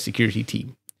WordPress security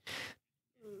team.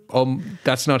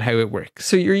 That's not how it works.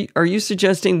 So are you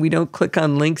suggesting we don't click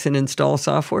on links and install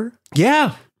software?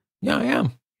 Yeah, I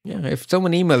am. Yeah, if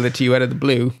someone emailed it to you out of the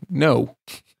blue, no.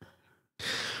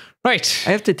 Right.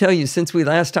 I have to tell you, since we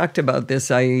last talked about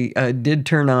this, I did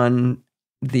turn on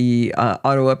the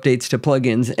auto updates to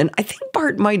plugins. And I think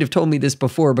Bart might have told me this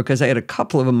before because I had a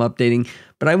couple of them updating,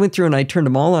 but I went through and I turned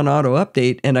them all on auto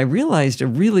update, and I realized a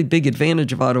really big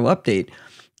advantage of auto update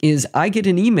is I get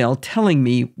an email telling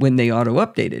me when they auto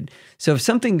updated. So if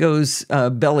something goes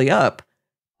belly up,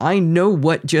 I know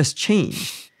what just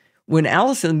changed. When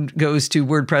Allison goes to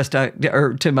WordPress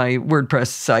or to my WordPress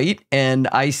site and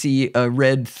I see a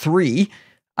red 3,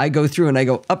 I go through and I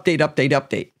go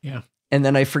update. Yeah. And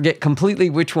then I forget completely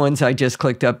which ones I just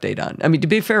clicked update on. I mean, to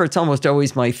be fair, it's almost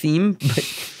always my theme,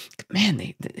 but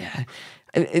man,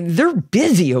 they're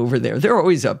busy over there. They're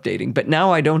always updating, but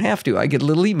now I don't have to. I get a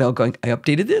little email going, I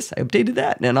updated this, I updated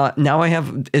that. And now I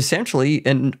have essentially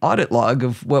an audit log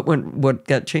of what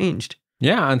got changed.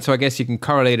 Yeah, and so I guess you can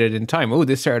correlate it in time. Oh,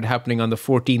 this started happening on the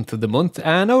 14th of the month.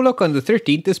 And oh, look, on the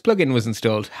 13th, this plugin was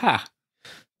installed. Ha,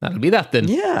 that'll be that then.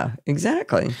 Yeah,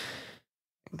 exactly.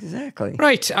 Exactly.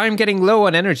 Right, I'm getting low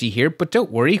on energy here, but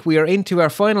don't worry, we are into our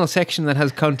final section that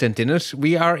has content in it.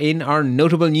 We are in our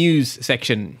notable news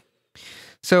section.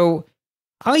 So,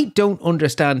 I don't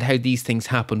understand how these things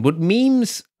happen, but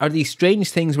memes are these strange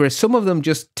things where some of them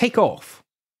just take off.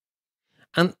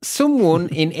 And someone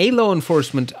in a law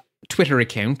enforcement Twitter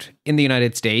account in the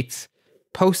United States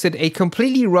posted a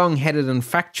completely wrong-headed and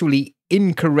factually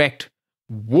incorrect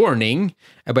warning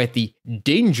about the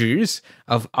dangers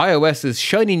of iOS's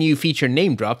shiny new feature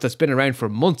name drop that's been around for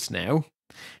months now,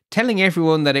 telling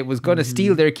everyone that it was going to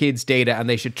steal their kids' data and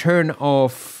they should turn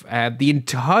off the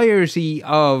entirety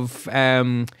of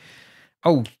that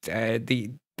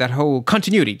whole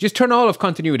continuity. Just turn all of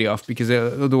continuity off because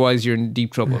otherwise you're in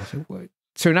deep trouble.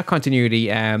 So not continuity,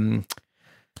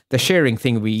 the sharing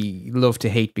thing we love to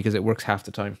hate because it works half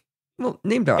the time. Well,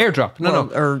 name drop. AirDrop. No.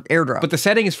 Or AirDrop. But the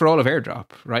setting is for all of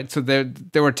AirDrop, right? So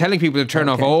they were telling people to turn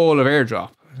off all of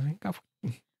AirDrop.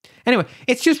 Anyway,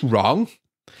 it's just wrong.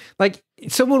 Like,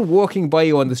 someone walking by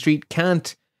you on the street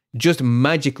can't just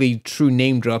magically, through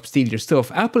name drop, steal your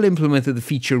stuff. Apple implemented the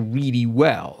feature really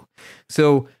well.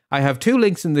 So I have 2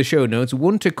 links in the show notes.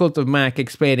 One to Cult of Mac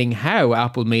explaining how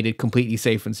Apple made it completely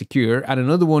safe and secure, and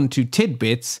another one to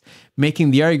Tidbits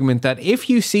making the argument that if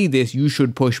you see this, you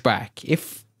should push back.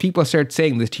 If people start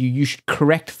saying this to you, you should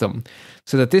correct them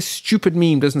so that this stupid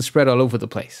meme doesn't spread all over the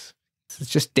place. It's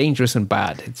just dangerous and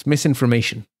bad. It's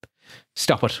misinformation.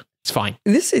 Stop it. It's fine.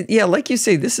 This is, yeah, like you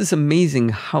say, this is amazing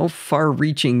how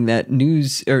far-reaching that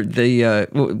news, or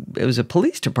it was a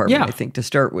police department, I think, to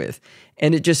start with.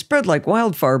 And it just spread like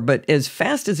wildfire, but as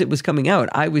fast as it was coming out,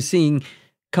 I was seeing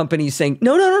companies saying,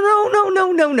 no.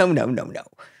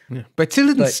 Yeah. But still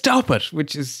didn't stop it,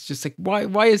 which is just like,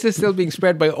 why is this still being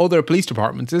spread by other police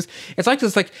departments? It's like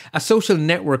there's like a social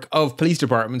network of police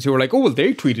departments who are like, oh, well,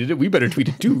 they tweeted it. We better tweet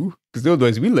it too, because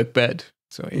otherwise we look bad.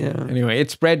 So anyway, it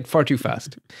spread far too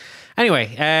fast.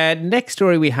 Anyway, next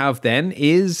story we have then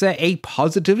is a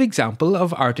positive example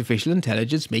of artificial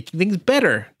intelligence making things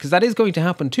better, because that is going to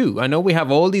happen too. I know we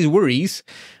have all these worries,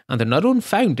 and they're not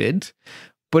unfounded,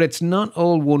 but it's not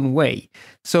all one way.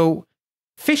 So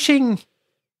phishing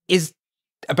is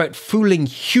about fooling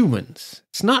humans.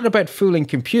 It's not about fooling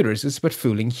computers, it's about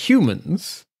fooling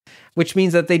humans. Which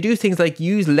means that they do things like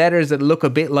use letters that look a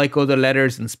bit like other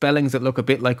letters and spellings that look a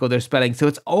bit like other spellings. So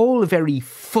it's all very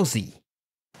fuzzy.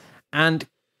 And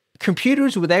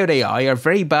computers without AI are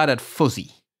very bad at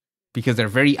fuzzy because they're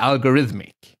very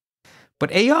algorithmic.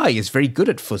 But AI is very good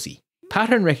at fuzzy.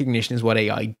 Pattern recognition is what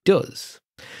AI does.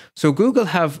 So Google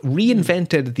have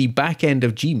reinvented the back end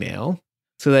of Gmail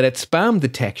so that its spam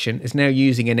detection is now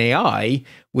using an AI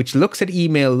which looks at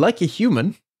email like a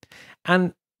human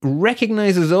and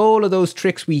recognizes all of those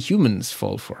tricks we humans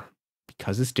fall for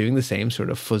because it's doing the same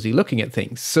sort of fuzzy looking at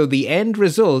things. So the end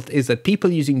result is that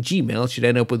people using Gmail should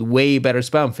end up with way better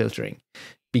spam filtering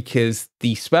because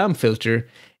the spam filter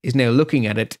is now looking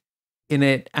at it in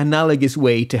an analogous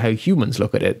way to how humans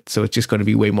look at it. So it's just going to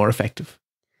be way more effective.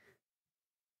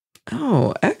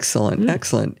 Oh, excellent.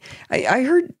 Excellent. I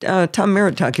heard Tom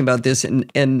Merritt talking about this,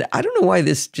 and I don't know why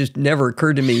this just never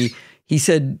occurred to me. He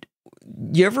said,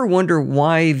 you ever wonder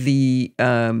why the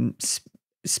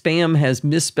spam has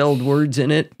misspelled words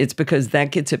in it? It's because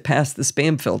that gets it past the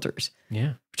spam filters.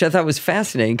 Yeah. Which I thought was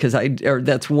fascinating because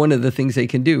that's one of the things they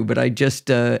can do, but I just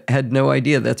had no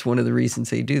idea that's one of the reasons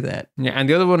they do that. Yeah, and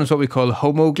the other one is what we call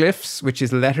homoglyphs, which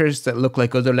is letters that look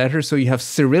like other letters. So you have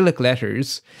Cyrillic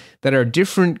letters that are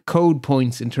different code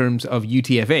points in terms of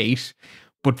UTF-8,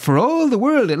 but for all the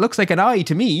world, it looks like an I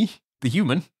to me, the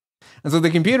human. And so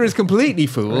the computer is completely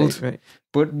fooled, right.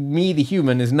 But me, the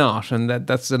human, is not. And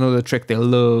that's another trick they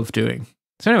love doing.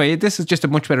 So anyway, this is just a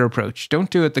much better approach.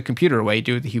 Don't do it the computer way,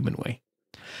 do it the human way.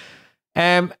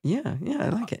 Yeah, I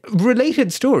like it.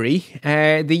 Related story,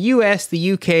 the US,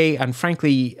 the UK, and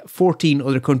frankly, 14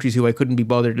 other countries who I couldn't be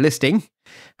bothered listing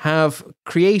have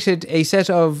created a set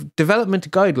of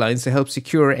development guidelines to help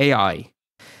secure AI.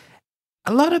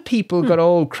 A lot of people got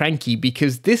all cranky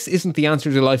because this isn't the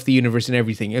answer to life, the universe, and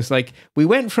everything. It's like, we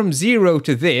went from zero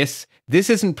to this. This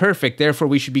isn't perfect, therefore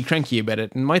we should be cranky about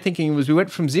it. And my thinking was, we went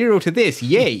from zero to this.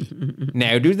 Yay.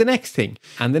 Now do the next thing,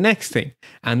 and the next thing,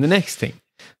 and the next thing.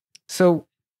 So,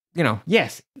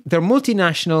 yes, they're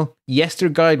multinational. Yes, they're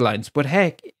guidelines. But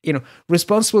heck,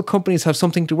 responsible companies have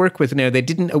something to work with now they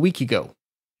didn't a week ago.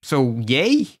 So,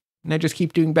 yay. Now just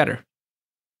keep doing better.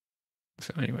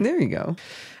 So anyway. There you go.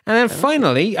 And then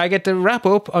finally, I get to wrap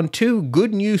up on 2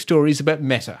 good news stories about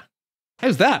Meta.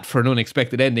 How's that for an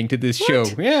unexpected ending to this show?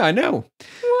 Yeah, I know.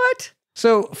 What?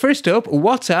 So first up,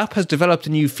 WhatsApp has developed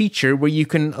a new feature where you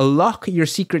can lock your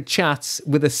secret chats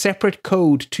with a separate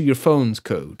code to your phone's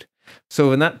code.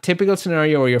 So in that typical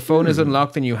scenario where your phone is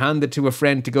unlocked and you hand it to a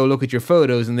friend to go look at your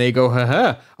photos and they go,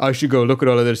 haha, I should go look at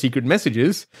all of their secret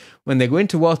messages. When they go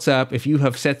into WhatsApp, if you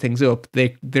have set things up,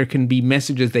 there can be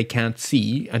messages they can't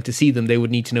see. And to see them, they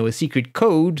would need to know a secret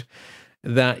code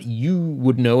that you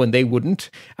would know and they wouldn't.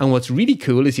 And what's really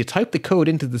cool is you type the code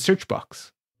into the search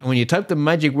box. And when you type the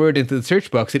magic word into the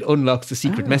search box, it unlocks the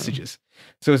secret messages.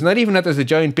 So it's not even that there's a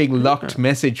giant big locked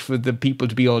message for the people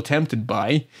to be all tempted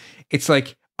by. It's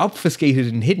like obfuscated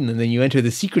and hidden, and then you enter the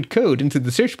secret code into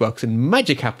the search box and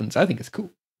magic happens. I think it's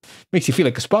cool. Makes you feel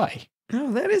like a spy.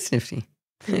 Oh, that is nifty.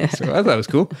 Yeah. So I thought it was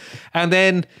cool. And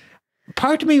then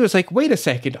part of me was like, wait a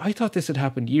second, I thought this had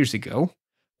happened years ago.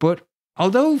 But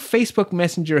although Facebook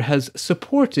Messenger has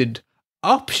supported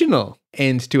optional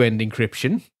end-to-end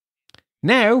encryption,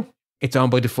 now it's on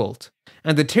by default.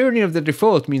 And the tyranny of the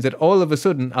default means that all of a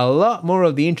sudden, a lot more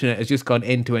of the internet has just gone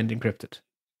end-to-end encrypted.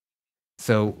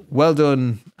 So well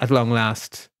done at long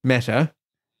last, Meta.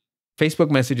 Facebook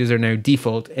messages are now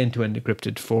default end-to-end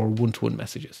encrypted for one-to-one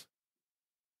messages.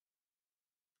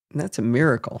 That's a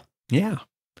miracle. Yeah.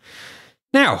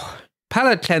 Now,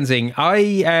 palette cleansing.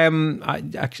 I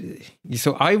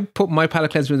put my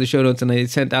palette cleanser in the show notes and I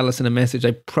sent Alison a message.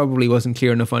 I probably wasn't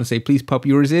clear enough on to say, please pop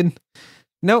yours in.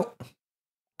 No.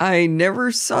 I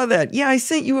never saw that. Yeah, I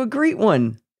sent you a great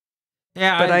one.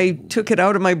 Yeah, but I took it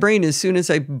out of my brain as soon as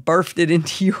I barfed it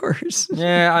into yours.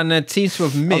 Yeah, and it seems to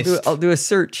have missed. I'll do a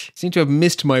search. It seemed to have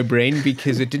missed my brain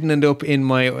because it didn't end up in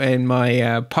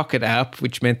my Pocket app,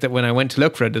 which meant that when I went to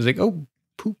look for it, I was like, oh,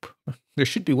 poop. There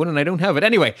should be one and I don't have it.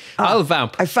 Anyway, I'll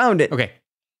vamp. I found it. Okay.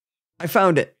 I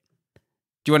found it.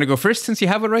 Do you want to go first since you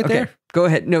have it right Okay, there? go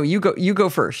ahead. No, you go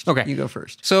first. Okay. You go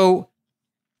first. So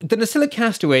the Nosilla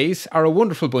Castaways are a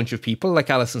wonderful bunch of people.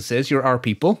 Like Alison says, you're our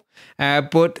people.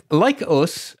 But like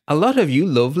us, a lot of you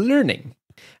love learning.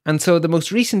 And so the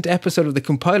most recent episode of the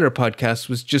Compiler podcast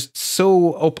was just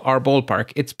so up our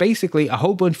ballpark. It's basically a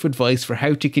whole bunch of advice for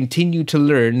how to continue to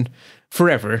learn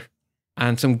forever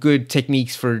and some good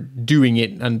techniques for doing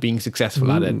it and being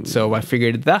successful at it. So I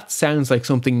figured that sounds like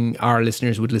something our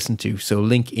listeners would listen to. So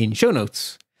link in show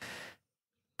notes.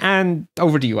 And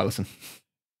over to you, Alison.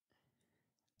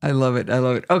 I love it. I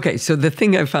love it. Okay, so the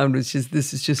thing I found was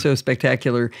this is just so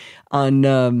spectacular.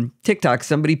 On TikTok,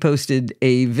 somebody posted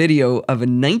a video of a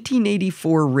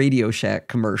 1984 Radio Shack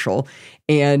commercial,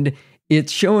 and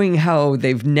it's showing how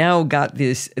they've now got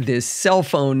this cell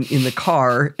phone in the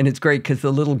car, and it's great because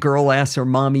the little girl asks her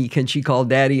mommy, can she call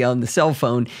daddy on the cell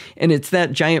phone? And it's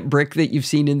that giant brick that you've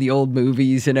seen in the old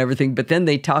movies and everything. But then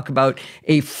they talk about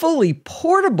a fully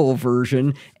portable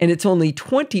version, and it's only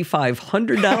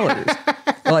 $2,500.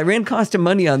 Well, I ran cost of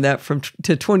money on that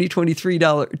to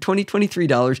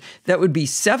 $2023. That would be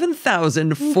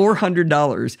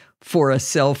 $7,400 for a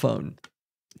cell phone.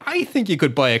 I think you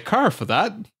could buy a car for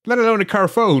that, let alone a car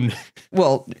phone.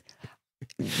 Well,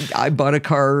 I bought a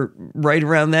car right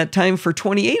around that time for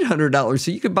 $2,800,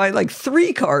 so you could buy like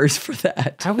 3 cars for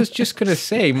that. I was just gonna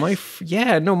say, my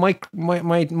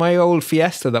old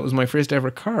Fiesta, that was my first ever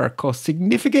car, cost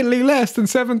significantly less than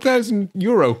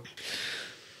 €7,000.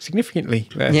 Significantly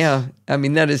less. Yeah, I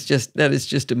mean that is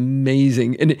just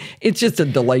amazing, and it's just a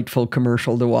delightful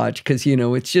commercial to watch because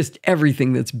it's just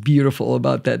everything that's beautiful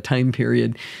about that time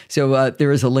period. So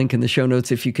there is a link in the show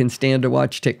notes if you can stand to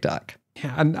watch TikTok.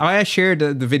 Yeah, and I shared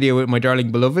the video with my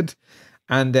darling beloved,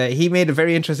 and he made a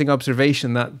very interesting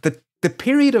observation that the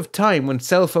period of time when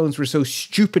cell phones were so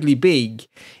stupidly big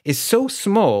is so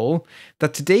small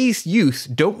that today's youth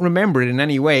don't remember it in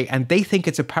any way, and they think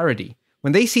it's a parody.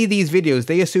 When they see these videos,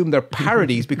 they assume they're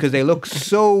parodies because they look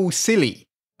so silly.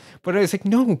 But I was like,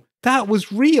 no, that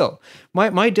was real.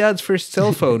 My dad's first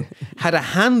cell phone had a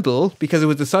handle because it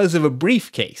was the size of a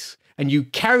briefcase. And you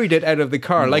carried it out of the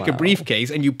car like a briefcase,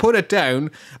 and you put it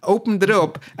down, opened it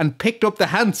up, and picked up the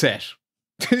handset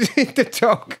to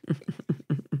talk.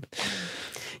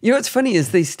 What's funny is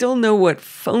they still know what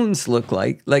phones look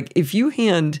like. Like if you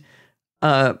hand...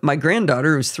 my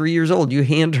granddaughter, who's 3 years old, you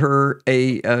hand her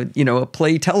a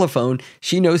Play telephone,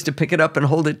 she knows to pick it up and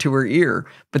hold it to her ear.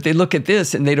 But they look at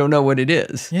this and they don't know what it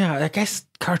is. Yeah, I guess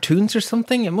cartoons or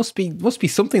something. It must be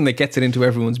something that gets it into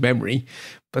everyone's memory.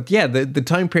 But yeah, the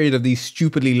time period of these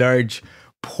stupidly large,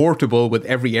 portable, with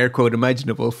every air quote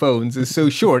imaginable phones is so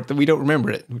short that we don't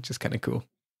remember it, which is kind of cool.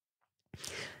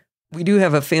 We do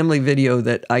have a family video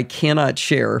that I cannot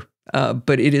share.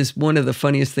 But it is one of the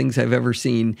funniest things I've ever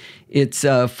seen. It's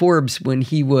Forbes when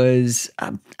he was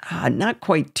not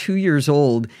quite 2 years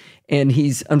old, and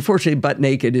he's unfortunately butt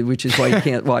naked, which is why you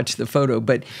can't watch the photo.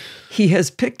 But he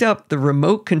has picked up the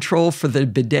remote control for the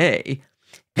bidet,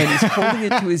 and he's holding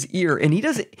it to his ear, and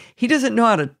he doesn't know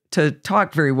how to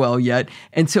talk very well yet,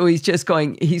 and so he's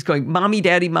going, mommy,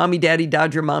 daddy,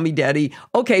 Dodger, mommy, daddy.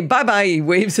 Okay, bye. He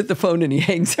waves at the phone and he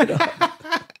hangs it up.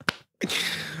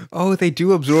 Oh, they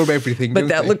do absorb everything. But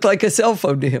that looked like a cell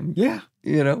phone to him. Yeah.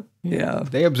 Yeah.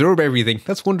 They absorb everything.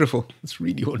 That's wonderful. That's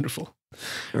really wonderful.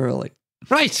 Really.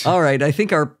 Right. All right. I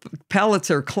think our palates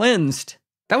are cleansed.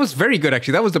 That was very good,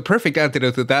 actually. That was the perfect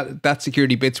antidote to that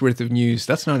security bit's worth of news.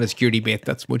 That's not a security bit.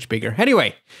 That's much bigger.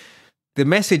 Anyway, the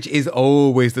message is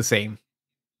always the same.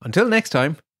 Until next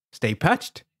time, stay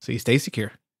patched so you stay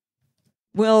secure.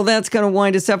 Well, that's going to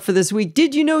wind us up for this week.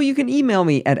 Did you know you can email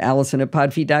me at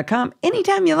allison@podfeet.com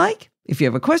anytime you like? If you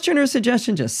have a question or a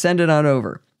suggestion, just send it on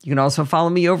over. You can also follow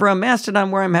me over on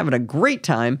Mastodon, where I'm having a great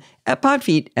time, at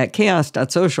Podfeet at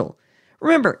chaos.social.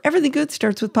 Remember, everything good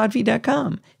starts with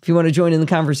podfeet.com. If you want to join in the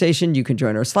conversation, you can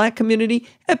join our Slack community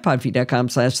at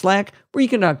podfeet.com/Slack, where you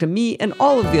can talk to me and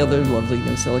all of the other lovely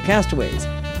Nosilla castaways.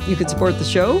 You can support the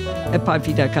show at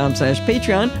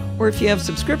podfeet.com/Patreon, or if you have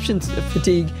subscription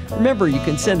fatigue, remember you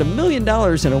can send $1 million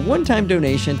in a one-time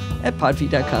donation at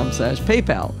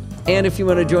podfeet.com/PayPal. And if you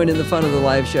want to join in the fun of the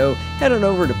live show, head on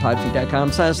over to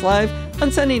podfeet.com/live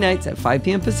on Sunday nights at 5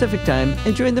 p.m. Pacific time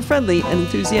and join the friendly and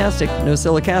enthusiastic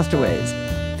Nosilla castaways.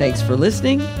 Thanks for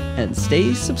listening and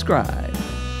stay subscribed.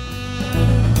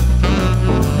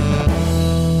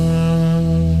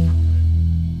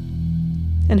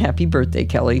 And happy birthday,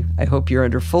 Kelly. I hope you're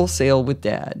under full sail with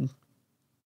Dad.